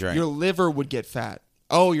much when I drink. Your liver would get fat.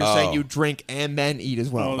 Oh, you're saying Oh. you drink and then eat as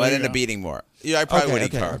well. Oh, But I there end you up go. eating more. Yeah, I probably would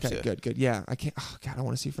eat carbs. Okay, yeah. good. Yeah, I can't. Oh God, I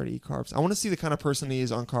want to see Freddie eat carbs. I want to see the kind of person he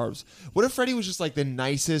is on carbs. What if Freddie was just like the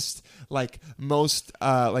nicest, like most,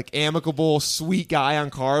 like amicable, sweet guy on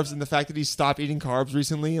carbs, and the fact that he stopped eating carbs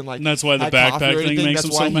recently and like And that's why the had backpack coffee or thing anything, makes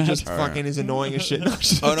that's him why so he mad? just fucking is annoying as shit.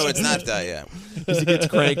 Oh no, it's not that. Yeah, Because he gets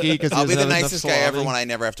cranky. Because I'll be the nicest guy ever when I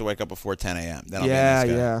never have to wake up before 10 a.m. Then I'll Yeah, be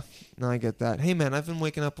a nice guy. yeah. No, I get that. Hey, man, I've been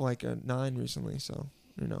waking up like at 9 recently, so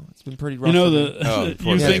you know it's been pretty rough. You know for me. the Oh,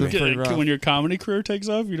 poor you Yeah, think it's been pretty rough. when your comedy career takes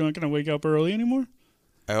off, you're not going to wake up early anymore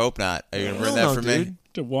I hope not. Are you gonna ruin Hell that no, for me? dude.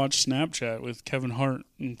 to watch Snapchat with Kevin Hart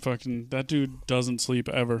and fucking that dude doesn't sleep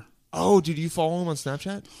ever. Oh, dude, you follow him on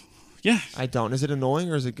Snapchat? Yeah, I don't. Is it annoying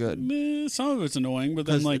or is it good? some of it's annoying, but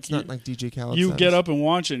then 'Cause like it's not like DJ Khaled. you status. get up and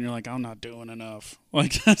watch it, and you're like, I'm not doing enough.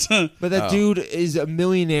 Like that's a But that Oh. dude is a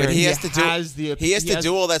millionaire. But he has to has do. the. He has to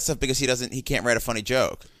do all that stuff because he can't write a funny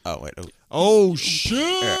joke. Oh wait. Oh. Oh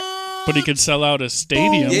shit! but he could sell out a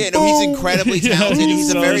stadium. Yeah, no, he's incredibly Yeah, talented. He's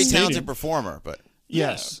a so very stadium. talented performer, but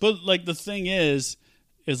Yes. But like the thing is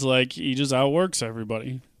like he just outworks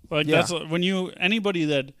everybody. Like Yeah. that's when anybody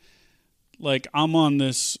that like I'm on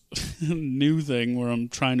this new thing where I'm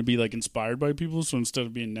trying to be like inspired by people. So instead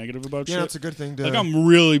of being negative about Yeah, shit, it's a good thing to. like I'm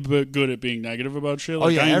really good at being negative about shit. Like Oh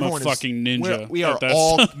yeah, I am a everyone fucking is, ninja. We are at that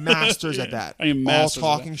all stuff. masters at that. I am masters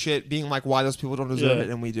all at talking shit, being like, why those people don't deserve Yeah. it,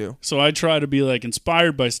 and we do. So I try to be like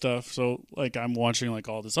inspired by stuff. So like I'm watching like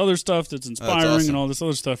all this other stuff that's inspiring awesome. and all this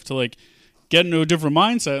other stuff to like get into a different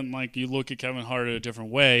mindset. And like you look at Kevin Hart in a different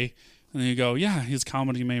way, and then you go, yeah, his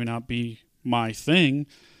comedy may not be my thing,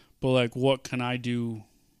 but like what can I do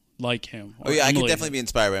like him? oh yeah, I can emulate definitely him? be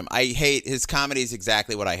inspired by him. I hate his comedy is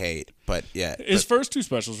exactly what I hate, but yeah, His first two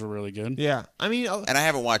specials were really good. Yeah, I mean, and I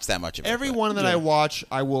haven't watched that much of it. every but- one that Yeah. I watch,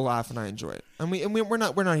 I will laugh and I enjoy it. And we're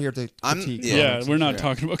not here to I'm- critique. yeah. Yeah, comics we're and not shit.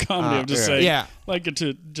 talking about comedy. I'm just yeah. saying, Yeah. like it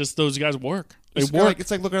to just those guys work. They It's work, like,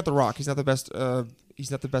 it's like looking at The Rock. He's not the best. He's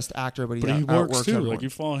not the best actor, but he, but he outworks works too. everyone. Like you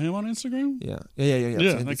follow him on Instagram. Yeah. Yeah, It's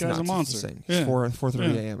that guy's nuts. a It's monster. insane. Yeah.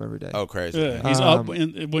 4:30 Yeah. a.m. every day. Oh, crazy. Yeah, he's up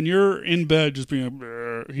when you're in bed, just being.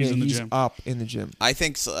 He's Yeah, in the he's gym. up in the gym I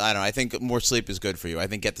think I don't know. I think more sleep is good for you. I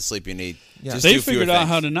think get the sleep you need. Yeah. Just They do fewer figured out things.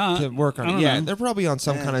 how to not to work on I it. don't Yeah, know. they're probably on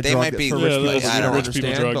some kind of they drug might be- for Yeah, rich people like, that I you don't don't know. rich people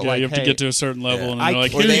understand. drug. But Yeah, like, you have to hey, get to a certain level, Yeah. and I they're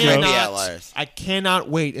like, Or they here you might go. be outliers. I cannot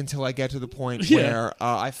wait until I get to the point Yeah.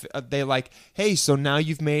 where they like, hey, so now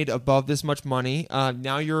you've made above this much money.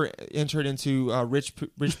 Now you're entered into rich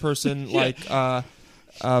person like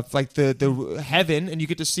like the heaven, and you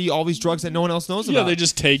get to see all these drugs that no one else knows about. Yeah, they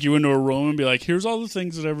just take you into a room and be like, "Here's all the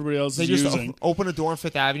things that everybody else They is just using." open a door on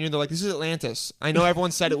Fifth Avenue. They're like, "This is Atlantis." I know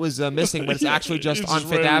everyone said it was missing, but it's actually just It's on just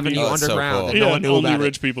Fifth right Avenue Oh, it's so underground, cool. and Yeah, no one knew only about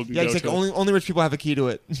rich it. people can Yeah, go it's like to it. only rich people have a key to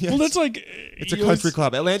it. Yes. Well, that's like it's a you country always-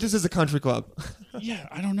 club. Atlantis is a country club. Yeah,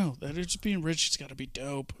 I don't know. That just being rich, it's got to be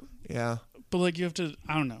dope. Yeah. But like, you have to.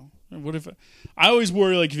 I don't know. What if I always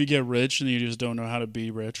worry like if you get rich and you just don't know how to be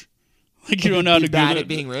rich, like you don't know how Be to bad do at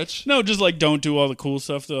being rich. No, just like don't do all the cool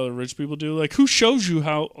stuff that other rich people do. Like who shows you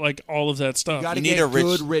how like all of that stuff? You got to You need get a rich-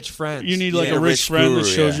 good rich friends. You need like Yeah, a a rich rich friend that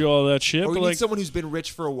guru, shows yeah. you all that shit. or But you need like, someone who's been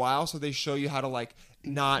rich for a while, so they show you how to like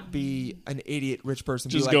not be an idiot rich person.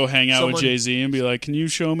 Be just like go hang out with someone- Jay-Z and be like, "Can you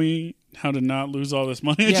show me how to not lose all this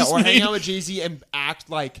money?" I Yeah, just or hang made?" out with Jay-Z and act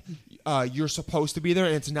like you're supposed to be there,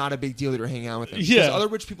 and it's not a big deal that you're hanging out with him. Yeah. Because other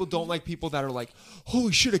rich people don't like people that are like,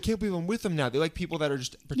 holy shit, I can't believe I'm with him now. They like people that are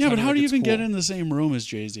just Yeah, pretending but how like do you it's even cool. get in the same room as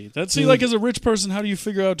Jay-Z? That's Dude. like as a rich person, how do you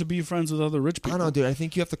figure out to be friends with other rich I people? don't know, dude. I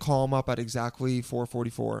think you have to call him up at exactly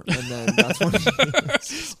 4:44, and then that's when.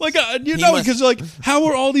 Like you He know, must- because like, how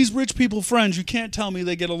are all these rich people friends? You can't tell me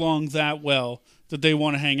they get along that well that they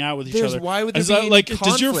want to hang out with each There's other. why would there Is be that, any like?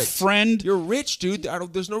 Does your conflict? friend? You're rich, dude.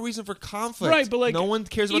 There's no reason for conflict. Right, but like no one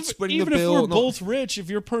cares about splitting even the bill. if we're No- both rich, if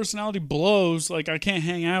your personality blows, like I can't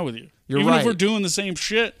hang out with you. You're even if right. we're doing the same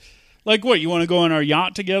shit. Like what? You want to go on our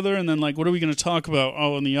yacht together, and then like, what are we going to talk about?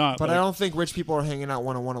 Oh, on the yacht. But like, I don't think rich people are hanging out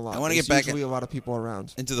one-on-one a lot. I wanna There's get back usually a lot of people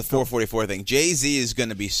around. Into the 444 thing. Jay-Z is going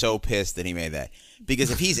to be so pissed that he made that. Because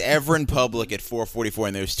if he's ever in public at 444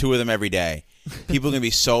 and there's two of them every day, people are going to be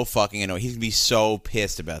so fucking annoyed. He's going to be so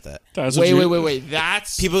pissed about that. that's what Wait.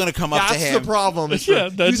 That's People are going to come up to that's him. the problem. It's Yeah, you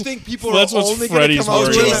that's- think people that's are what's only going to Freddie's come up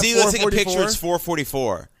Oh, to worry him about. Jay-Z, at let's take a picture. 4:44? It's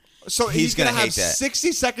 444. So He's gonna gonna have hate that.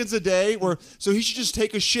 60 seconds a day so he should just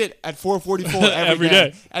take a shit at 4:44 Every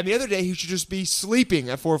day. day. And the other day he should just be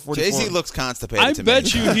sleeping at 4:44. Jay-Z looks constipated I to bet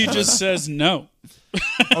me. you he just says no.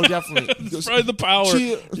 Oh, definitely. He goes, Probably the power.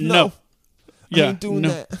 "Gee, No. I Yeah, ain't doing no.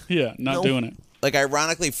 that. Yeah, not No. doing it. Like,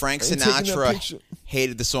 ironically, Frank ain't taking that Sinatra picture.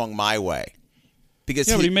 hated the song My Way. Because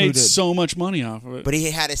Yeah, but he made did? so much money off of it. But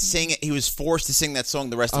he had to sing it. He was forced to sing that song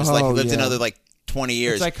the rest of his life. He Oh, lived yeah. another, like, 20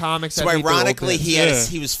 years. It's like comics So that hate their old ironically, hits. he had Yeah.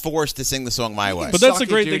 he was forced to sing the song My Way. But that's Suck the it,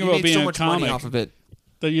 great dude. thing He about made being so a much money comic. off of it.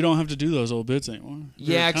 That you don't have to do those old bits anymore.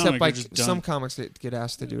 You're Yeah, a except comic, like you're just done. some comics that get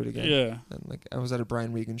asked to do it again. Yeah. And like I was at a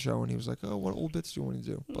Brian Regan show and he was like, "Oh, what old bits do you want to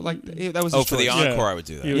do?" But like that was Oh, his for the choice. encore, Yeah. I would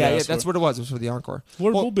do that. You- Yeah, Yeah, yeah, that's what it was. It was for the encore.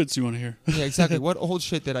 What Well, old bits do you want to hear? Yeah, exactly. What old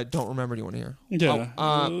shit that I don't remember do you want to hear? Yeah.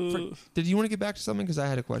 Did you want to get back to something? Because I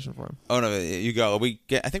had a question for him. Oh, no, you go.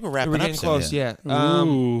 I think we're wrapping We're up getting soon, close. Yeah.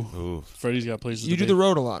 Ooh. Ooh. Freddie's got places You to do be. the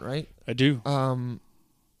road a lot, right? I do.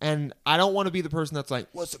 And I don't want to be the person that's like,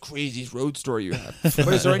 "What's the craziest road story you have?" But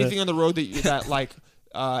is there anything on the road that like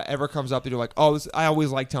ever comes up that you're like, "Oh, I always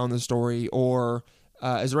like telling this story," or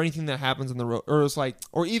is there anything that happens on the road, or it's like,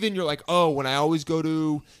 or even you're like, "Oh, when I'm always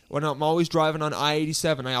driving on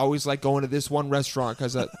I-87, I always like going to this one restaurant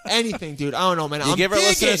because anything, dude. I don't know, man. You I'm ever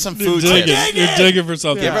listen digging. to some You're food digging. tips? You're digging for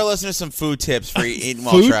something. You ever listen to some food tips for eating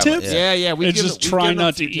while Food traveling? tips? Yeah, we It's give just we've try given them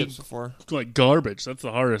not to food tips eat. before Like garbage. That's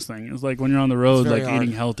the hardest thing. It's like when you're on the road, very like hard.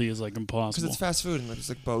 eating healthy is like because impossible. it's fast food and like, it's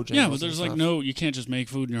like Bojangles. Yeah, but and there's like stuff. no, you can't just make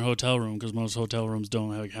food in your hotel room because most hotel rooms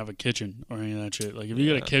don't have a kitchen or any of that shit. Like if you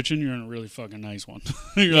get a kitchen, you're in a really fucking nice one.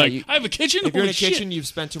 You're like, you- I have a kitchen. If you're in Holy a kitchen, shit. you've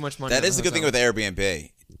spent too much money. That on is the good thing hotel. with Airbnb.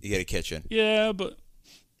 You get a kitchen. Yeah, but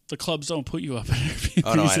the clubs don't put you up in Airbnb.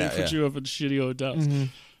 Oh, no, I They know, put yeah. you up in shitty hotels. Mm-hmm.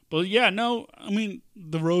 But yeah, no, I mean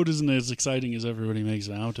the road isn't as exciting as everybody makes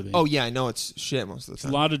it out to be. Oh yeah, I know it's shit most of the It's a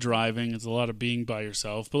time. lot of driving. It's a lot of being by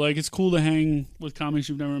yourself. But like, it's cool to hang with comics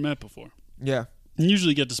you've never met before. Yeah. You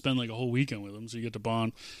usually get to spend like a whole weekend with them, so you get to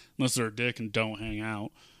bond, unless they're a dick and don't hang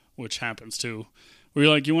out, which happens too. Where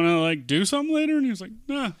you're like, you want to like do something later, and he's like,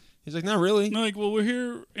 nah. He's like, not really. And they're like, well, we're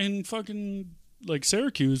here in fucking like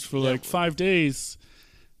Syracuse for like 5 days.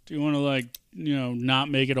 Do you want to like, not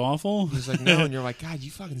make it awful? He's like, no, and you're like, God, you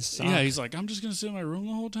fucking suck. Yeah, he's like, I'm just gonna sit in my room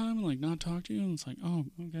the whole time and like not talk to you. And it's like, oh,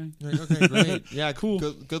 okay. You're like, okay, great. Yeah, Cool.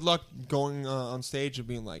 Good luck going on stage and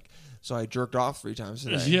being like, so I jerked off 3 times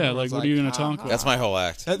today. Yeah, Everyone's like, what are you gonna talk about? That's my whole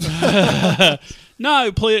act. No,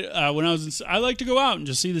 I play it when I was. I like to go out and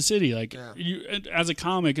just see the city. Like, Yeah. as a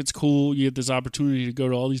comic, it's cool. You get this opportunity to go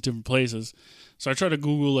to all these different places. So I try to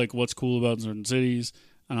Google like what's cool about certain cities,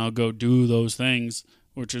 and I'll go do those things.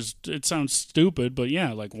 Which is, it sounds stupid, but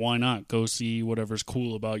yeah, like why not go see whatever's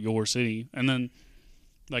cool about your city, and then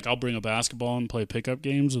like I'll bring a basketball and play pickup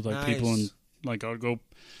games with like people, and Nice. like I'll go.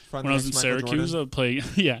 Front When I was in next Michael Syracuse, Jordan. I play.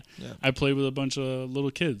 Yeah, Yeah. I played with a bunch of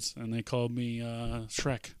little kids, and they called me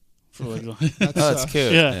Shrek For like, Oh, that's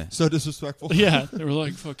cute. Yeah. So disrespectful. yeah, they were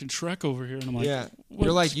like fucking Shrek over here, and I'm like, Yeah. what-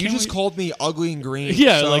 You're like, you can't just we- called me ugly and green.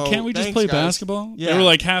 Yeah, so like, can't we just thanks, play guys. basketball? Yeah. They were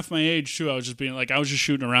like half my age too. I was just being like, I was just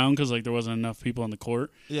shooting around because like there wasn't enough people on the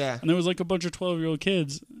court, Yeah. and there was like a bunch of 12-year-old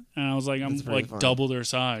kids, and I was like, I'm That's very like funny. double their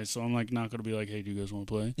size, so I'm like not gonna be like, hey, do you guys want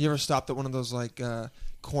to play? You ever stopped at one of those like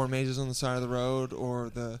corn mazes on the side of the road, or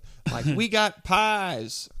the like we got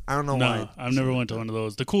pies? I don't know No, why. I've never went to one of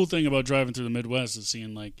those. The cool thing about driving through the Midwest is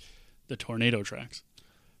seeing like the tornado tracks.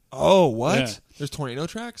 Oh, what? Yeah. There's tornado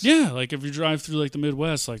tracks? Yeah, like if you drive through like the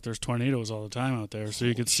Midwest, like there's tornadoes all the time out there, so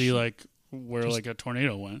you could see like where like a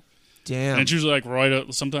tornado went. Damn. And it's usually like right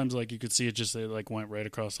up. Sometimes like you could see it just it like went right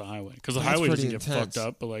across the highway because the That's highway doesn't pretty get intense. fucked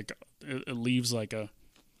up, but like it leaves like a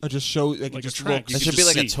I just show like, like a just track. look. You That could should be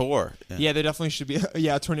just like a see. tour. Yeah, there definitely should be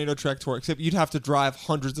a tornado track tour. Except you'd have to drive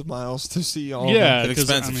hundreds of miles to see all. Of Yeah. them. An 'cause,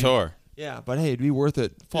 I expensive mean- tour. Yeah, but hey, it'd be worth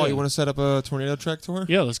it. Paul, Yeah. you want to set up a tornado track tour?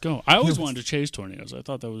 Yeah, let's go. I always wanted to chase tornadoes. I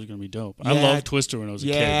thought that was gonna be dope. I Yeah. loved Twister when I was a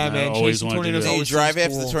kid. Yeah, and man, I always chasing wanted to do tornadoes that. You always drive seems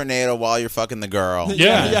after the cool. tornado while you're fucking the girl.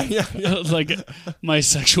 Yeah. yeah. Like my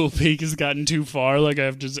sexual peak has gotten too far. Like I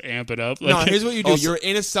have to just amp it up. Like, No, here's what you do. Also- You're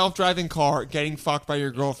in a self-driving car getting fucked by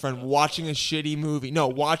your girlfriend, watching a shitty movie. No,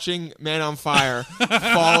 watching Man on Fire,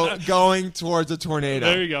 going towards a tornado.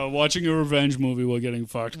 there you go. Watching a revenge movie while getting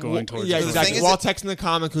fucked, going towards. Yeah, a The exactly. thing is While that- texting the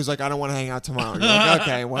comic who's like, I don't want to hang out tomorrow. You're like,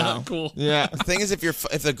 okay, wow. Cool. Yeah. The thing is, if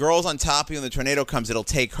the girl's on top of you and the tornado comes, it'll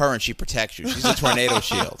take her and she protects you. She's a tornado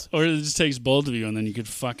shield. Or it just takes both of you, and then you could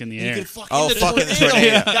fuck in the You air. can fuck Oh, in the fuck in the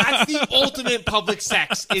tornado. tornado. That's the ultimate public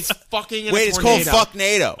sex. It's fucking in Wait, a it's called tornado. Fuck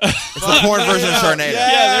NATO. It's the porn version of Tornado.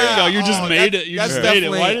 Yeah, there you go. You just made that- it. You that's just made it.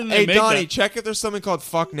 definitely- Why didn't they Hey, make Donnie, that? check if there's something called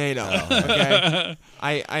Fuck NATO. Okay.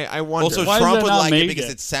 I wonder. Also, Why is Trump that would not like it made because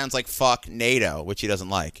yet? it sounds like fuck NATO, which he doesn't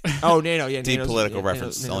like. Oh, NATO. Yeah, Deep NATO's- political yeah,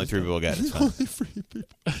 reference. NATO's- Only 3 people get it. It's fine. Only 3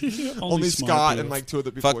 people. Only smart Scott people. and like 2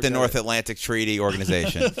 other people. Fuck the get North it. Atlantic Treaty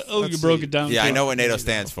Organization. Oh, Let's you broke see. it down. Yeah, I quick. know what NATO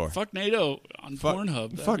stands for. Fuck NATO on Fuck-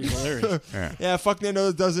 Pornhub. That'd fuck- be hilarious. Yeah, fuck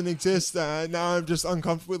NATO doesn't exist. Now I'm just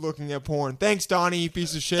uncomfortably looking at porn. Thanks, Donnie, you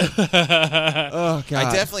piece of shit. Oh, God.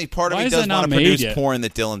 I definitely, part of Why me is does that not want to made produce yet? porn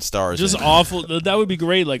that Dylan stars Just in. awful. That would be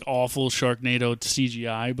great. Like awful Sharknado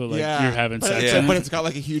CGI, but like Yeah. you're having but sex. It's, in but it. it's got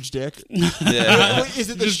like a huge dick. Yeah. Wait, is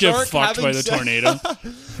it the Just get shark fucked having by the sex- tornado.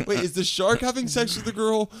 Wait, is the shark having sex with the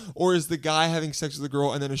girl, or is the guy having sex with the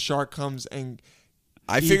girl, and then a shark comes and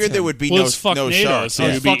I figured there would be Well, it's fuck no NATO, sharks. so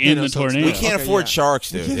Yeah. you'd be Fuck in NATO, the so it's- tornado. We can't Okay, afford yeah. sharks,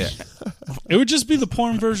 dude. Yeah, It would just be the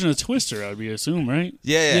porn version of Twister, I would assume, right?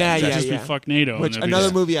 yeah. Yeah, It'd yeah, just yeah. be fuck NATO. which and it'd be another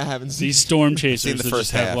just movie I haven't seen. these storm Seen chasers the that first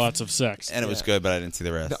just have half. lots of sex. And it was good, but I didn't see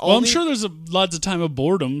the rest. The Well, I'm only- sure there's lots of time of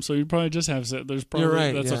boredom, so you'd probably just have sex. There's probably You're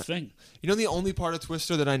right, that's yeah. a thing. You know, the only part of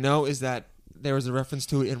Twister that I know is that there was a reference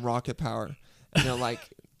to it in Rocket Power. You know, like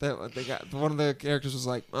one of the characters was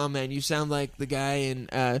like, "Oh man, you sound like the guy in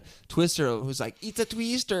Twister who's like, it's a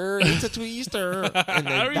twister, it's a twister." And I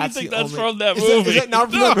don't even that's think the that's only- from that Is movie. Is that not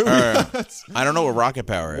from that movie? Alright. I don't know what Rocket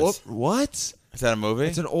Power is. What? Is that a movie?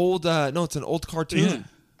 It's an old no, it's an old cartoon. Yeah.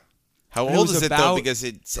 How And it old was is it though? about Because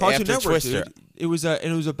it's Cartoon after Network, Twister. dude. It was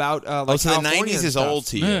about like Oh, so the California '90s and is stuff. old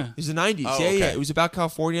to you. Yeah. It was the 90s. Oh, yeah, yeah. okay. It was about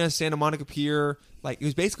California, Santa Monica Pier. Like it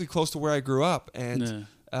was basically close to where I grew up, and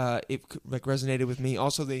it like resonated with me.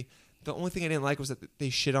 Also, the only thing I didn't like was that they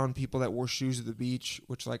shit on people that wore shoes at the beach,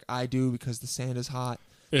 which like I do because the sand is hot.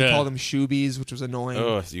 They Yeah. called them shoebies, which was annoying.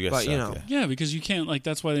 Oh, you guys but you suck, know, yeah. Yeah, because you can't like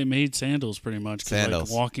that's why they made sandals pretty much. 'Cause, Sandals.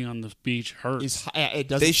 Like, walking on the beach hurts. it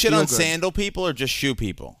doesn't. They shit feel on good. sandal people or just shoe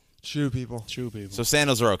people? Shoe people. Shoe people. So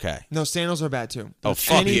sandals are okay. No, sandals are bad too. Oh,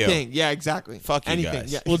 fuck you. Anything. Yeah, exactly. Fuck you Anything.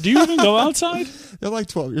 guys. Yeah. Well, do you even go outside? They're like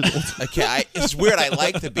 12 years old. Okay, it's weird. I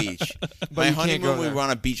like the beach. My you can't honeymoon, go we there. were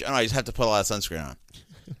on a beach. Oh, no, I just have to put a lot of sunscreen on.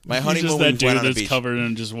 My You're honeymoon, just we that went dude on a that's beach. covered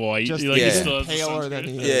in just white. Just Like, he yeah. still has the paler sunscreen. than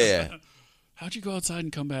he is. Yeah, How'd you go outside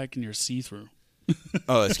and come back and you're see-through?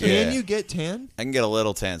 Oh, it's good. Can you get tan? I can get a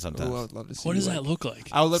little tan sometimes. Oh, I would love to see. What you does like- that look like?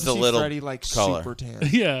 I would love Just to a see little Freddie like color. super tan.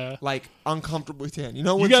 Yeah. Like uncomfortably tan. You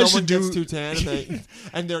know when guys someone should gets do- too tan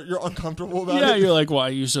and you're uncomfortable about Yeah, it? you're like, why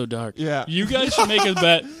are you so dark? Yeah. You guys should make a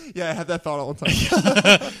bet. Yeah, I have that thought all the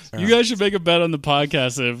time. You guys should make a bet on the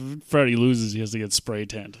podcast that if Freddie loses, he has to get spray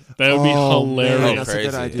tanned. That would be Oh, hilarious. man, that's a Crazy.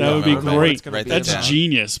 good idea. That would be I don't know what great. it's gonna Write be that That's down.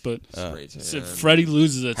 genius, but Spray tan. if Freddie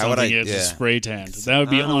loses at How would something, I- it's yeah. a spray tanned. That would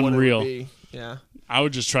I be don't know what it would unreal. be. Yeah. I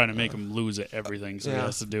would just try to make him lose at everything, so he Yeah.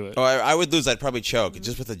 has to do it. Oh, I would lose. I'd probably choke.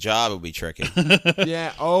 Just with a job, it would be tricky.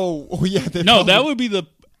 Yeah. Oh, yeah. they No, probably- that would be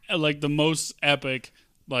the most epic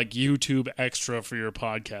YouTube extra for your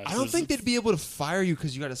podcast. I don't think they'd be able to fire you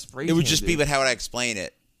because you got a spray. It would tan, just be, dude. but how would I explain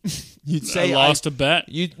it? You'd I say lost a bet.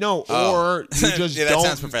 You no, Oh. or you just Yeah, that don't.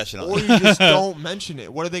 sounds professional. Or you just don't mention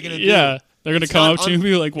it. What are they going to do? Yeah. They're gonna It's come not up to you and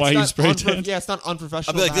be like, "Why it's you not spray tan?" Yeah, it's not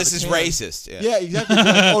unprofessional. I'll be like, to have this a is tan. racist. Yeah. Yeah, exactly. They're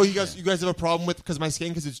like, oh, you guys have a problem with because my skin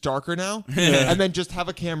because it's darker now, and then just have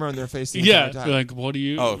a camera on their face. The Yeah, entire be time. like, "What do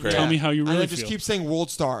you? Oh, great. Tell me how you and really then just feel." keep saying World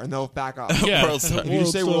Star, and they'll back off. Yeah. World Star. If you World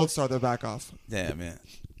say Star. World Star, they'll back off. Yeah, man.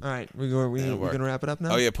 All right, we're That'll work. gonna wrap it up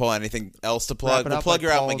now. Oh yeah, Paul. Anything else to Wrap plug? it We'll up plug like your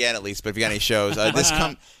album Paul- again at least. But if you got any shows,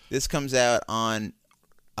 this comes out on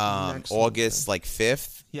Next August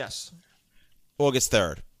 5th, Yes, August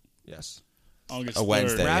 3rd. yes. August A 3rd.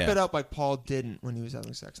 Wednesday. Wrap yeah. it up like Paul didn't when he was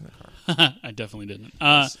having sex in the car. I definitely didn't.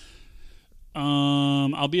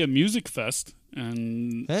 I'll be at Music Fest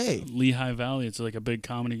in Hey. Lehigh Valley. It's like a big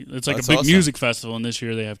comedy. It's like That's a big awesome. music festival, and this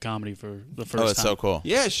year they have comedy for the first Oh, that's time. so cool.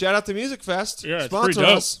 Yeah, shout out to Music Fest. Yeah, it's Sponsor pretty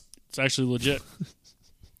dope. us. It's actually legit.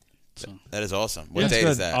 So That is awesome. What That's date good.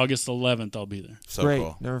 is that? August 11th, I'll be there. So Great.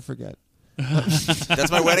 cool. Never forget. That's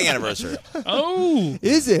my wedding anniversary. Oh,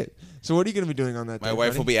 Is it? So what are you going to be doing on that day? My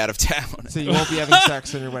wife buddy? will be out of town. So you won't be having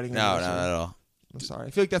sex on your wedding No, not anniversary? at all. I'm sorry. I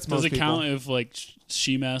feel like that's does most it people. count if like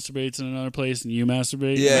she masturbates in another place and you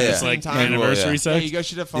masturbate? Yeah, And yeah. It's like Same time. anniversary Yeah. Yeah, sex, you guys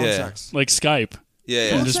should have phone Yeah. sex. like Skype. Yeah,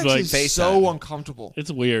 Phone yeah. just sex like is FaceTime. so uncomfortable.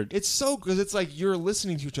 It's weird. It's so because it's like you're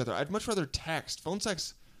listening to each other. I'd much rather text. Phone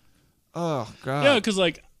sex. Oh god. Yeah, because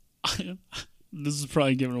like this is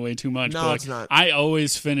probably giving away too much. No, but, like, it's not. I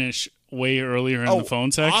always finish way earlier in the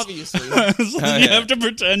phone sex. Obviously. So Oh, you yeah. have to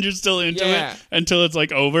pretend you're still into Yeah. it until it's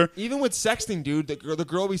like over. Even with sexting, dude, the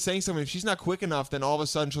girl will be saying something. If she's not quick enough, then all of a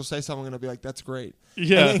sudden she'll say something and I'll be like, "That's great."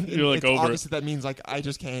 Yeah, And then you're like it's over it. Obviously, that means like I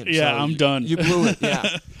just can't. Yeah, So I'm done. You blew it.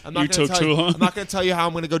 Yeah, I'm not You gonna took tell too you, long. I'm not going to tell you how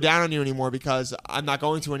I'm going to go down on you anymore because I'm not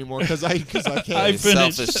going to anymore because I can't. I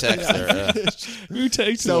finished. Selfish sex there. Yeah. You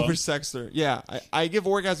take too Selfish sexter. Yeah, I give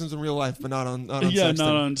orgasms in real life, but not on long. Yeah, sexting.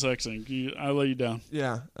 not on sexting. I let you down.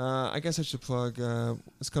 Yeah, I guess I should plug.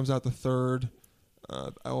 This comes out the 3rd.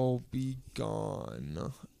 I will be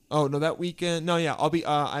gone. Oh no, that weekend. No, yeah, I'll be.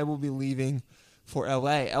 I will be leaving for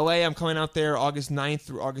LA. LA, I'm coming out there August 9th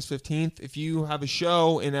through August 15th. If you have a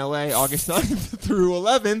show in LA August 9th through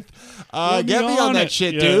 11th, We'll be get me on on that it.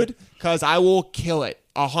 shit, Yeah. dude, because I will kill it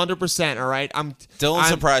 100%. All right, Dylan's I'm-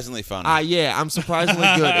 surprisingly funny. yeah, I'm surprisingly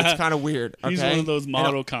good. It's kind of weird. Okay? He's one of those And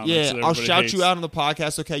model I'll- comics Yeah, that I'll everybody shout hates. you out on the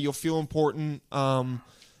podcast. Okay, you'll feel important. No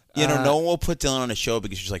one will put Dylan on a show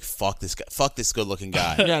because she's like, fuck this guy, fuck this good-looking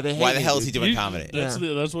guy. Yeah, they hate Why the me, hell is he dude. doing comedy?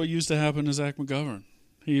 That's what used to happen to Zach McGovern.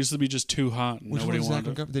 He used to be just too hot. And Which nobody one is Zach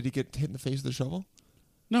wanted. McGovern? Did he get hit in the face with a shovel?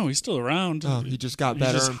 No, he's still around. Oh, he just got He's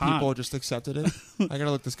better just and hot. people just accepted it. I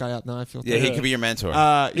gotta look this guy up now. I feel Yeah, he bad. could be your mentor.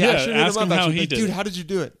 Yeah, Yeah, I should hit ask him him up. how Actually. he Like, did dude, it. how did you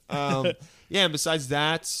do it? Yeah, and besides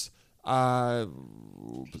that,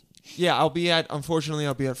 yeah, unfortunately,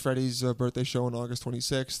 I'll be at Freddie's birthday show on August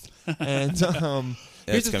 26th. And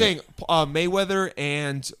here's the gonna thing: Mayweather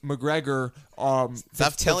and McGregor.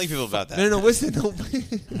 Stop telling people about that. No, listen,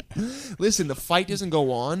 listen. The fight doesn't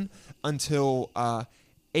go on until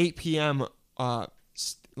 8 p.m.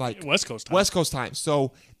 Like West Coast time. West Coast time.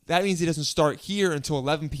 So that means it doesn't start here until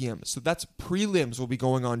 11 p.m. So that's prelims will be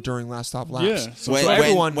going on during Last Stop Laughs. Yeah. So When,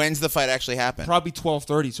 everyone when's the fight actually happen? probably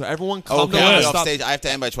 12:30. So everyone come Okay, to I'll Last be off Stop. stage. I have to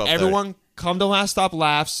end by 12:30. Everyone come to Last Stop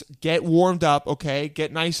Laughs. Get warmed up. Okay,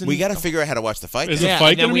 get nice and. We got to figure out how to watch the fight. Is then. the yeah, fight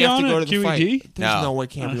and then gonna we be have on to go at to the QED? fight. There's No. no way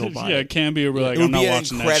Cambie will buy Yeah, it. Cambie will be like, It would I'm not be an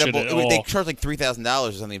watching that shit incredible. at They all. charge like $3,000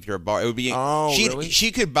 or something if you're a bar. It would be. Oh, really?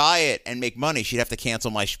 She could buy it and make money. She'd have to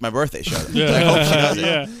cancel my birthday show. Yeah, I hope she doesn't.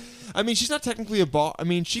 yeah. I mean, she's not technically a ball. I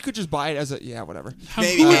mean, she could just buy it as a whatever.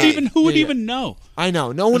 Maybe, Who would maybe. even know? I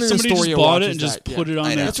know. No one If in somebody Astoria just bought watches it and just that. put Yeah. it on I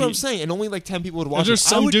their know. That's what I'm TV. saying. And only like 10 people would watch If there's it.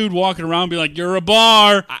 some dude walking around be like, "You're a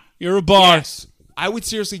bar. You're a bar." Yes. I would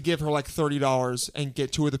seriously give her like $30 and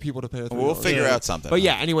get 2 of the people to pay her $30. We'll figure out something. But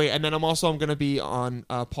yeah, anyway, and then I'm going to be on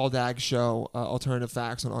Paul Dagg's show, Alternative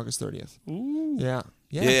Facts, on August 30th. Ooh. Yeah.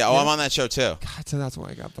 Yeah. Oh, I'm on that show too. God, so that's why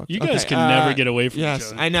I got booked. You guys Okay, can never get away from yes,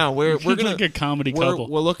 each other. I know. We're You're gonna like a comedy we're, couple.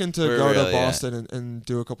 we're looking to We're go really, to Boston and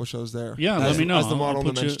do a couple shows there. Yeah, as, let me know. As the I'll model and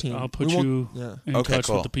put the men's you- team. I'll put We won't- you Yeah. in Okay, touch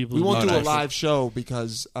cool. with the people. We who won't run do a it. live show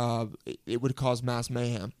because it would cause mass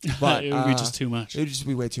mayhem. But It would be just too much. It would just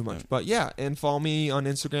be way too much. But yeah, and follow me on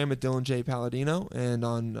Instagram at Dylan J Palladino and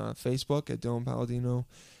on Facebook at Dylan Palladino.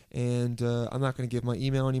 And I'm not going to give my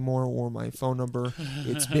email anymore or my phone number.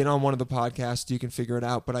 It's been on one of the podcasts. You can figure it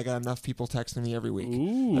out. But I got enough people texting me every week.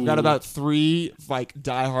 Ooh. I've got about 3 like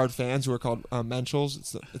diehard fans who are called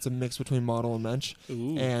Menschels. It's a mix between model and mensch.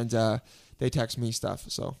 Ooh. And they text me stuff.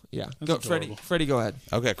 So yeah, That's go, Freddie. adorable. Freddie, go ahead.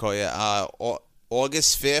 Okay, cool. Yeah.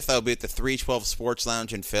 August 5th, I'll be at the 312 Sports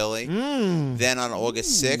Lounge in Philly. Then on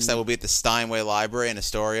August 6th, I will be at the Steinway Library in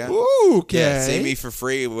Astoria. Ooh, okay. Yeah, see me for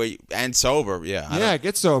free and sober. Yeah. I Yeah, don't-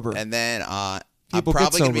 get sober. And then People I'm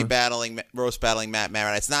probably get going to sober. be roast battling Matt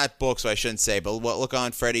Maron. It's not book, so I shouldn't say, but look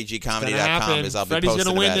on FreddieGComedy.com Gonna happen. is I'll be Freddie's posting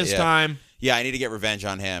gonna win about it, this yeah. time. Yeah, I need to get revenge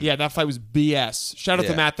on him. Yeah, that fight was BS. Shout out to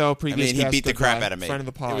Yeah. Matt though. Previous I mean, he guest, beat the good crap guy, out of me. Friend of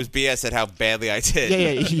the pod. It was BS at how badly I did.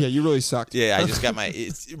 yeah. You really sucked. Yeah, I just got my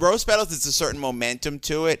roast battles. It's a certain momentum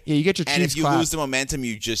to it. Yeah, you get your and cheeks if you clapped. lose the momentum,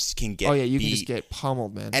 you just can get. Oh yeah, you can beat. just get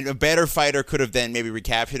pummeled, man. And a better fighter could have then maybe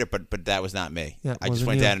recaptured it, but that was not me. Yeah, it I just wasn't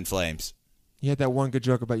went you. down in flames. You had that one good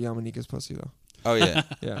joke about Yamanika's pussy though. Oh yeah.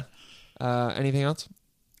 Yeah. Anything else?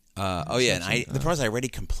 Oh yeah. And the problem is I already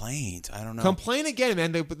complained. I don't know. Complain again,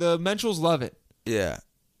 man. The Menschels love it. Yeah.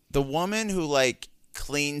 The woman who like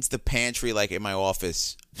cleans the pantry like in my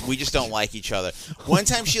office, we just don't like each other. One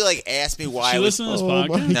time she like asked me why She I was listened to this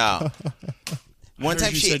podcast. no. One heard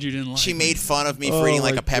time you said you didn't like she me. made fun of me Oh for eating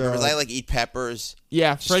like my a pepper because God. I like eat peppers.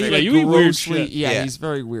 Yeah, Freddie Straight like up. You eat weird grossly. shit. Yeah, Yeah. he's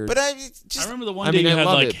very weird. But I I just remember the one I day mean, you I had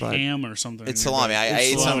love like it, but- ham or something. it's in your salami. bed. I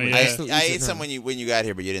ate some. salami, I yeah. ate some when you got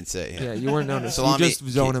here, but you didn't say. yeah, you weren't noticed. Salami- You just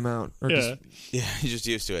zone him out, or Yeah. just Yeah, you're just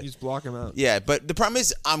used to you it. just block him out. Yeah, but the problem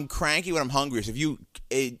is I'm cranky when I'm hungry. So if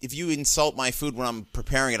you insult my food when I'm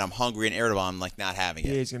preparing it, I'm hungry and irritable. I'm like not having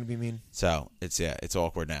Yeah, it. he's gonna be mean. So it's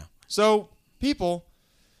awkward now. So, people,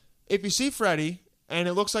 if you see Freddie and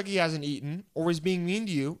it looks like he hasn't eaten or he's being mean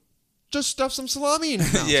to you, just stuff some salami in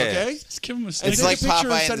his mouth, Yeah. okay? Just give him a And Snickers. It's take like a picture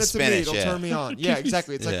Popeye and send and it the to me. spinach, It'll yeah. turn me on. Yeah,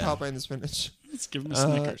 exactly. It's like Yeah. Popeye and the spinach. Let's give him a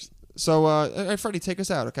Snickers. So, Freddie, take us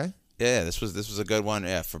out, okay? Yeah, this was a good one.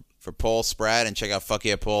 Yeah, for Paul Spratt, and check out Fuck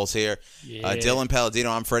Yeah Paul's here. Yeah. Dylan Palladino,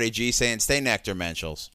 I'm Freddie G saying stay nectar, Menschels.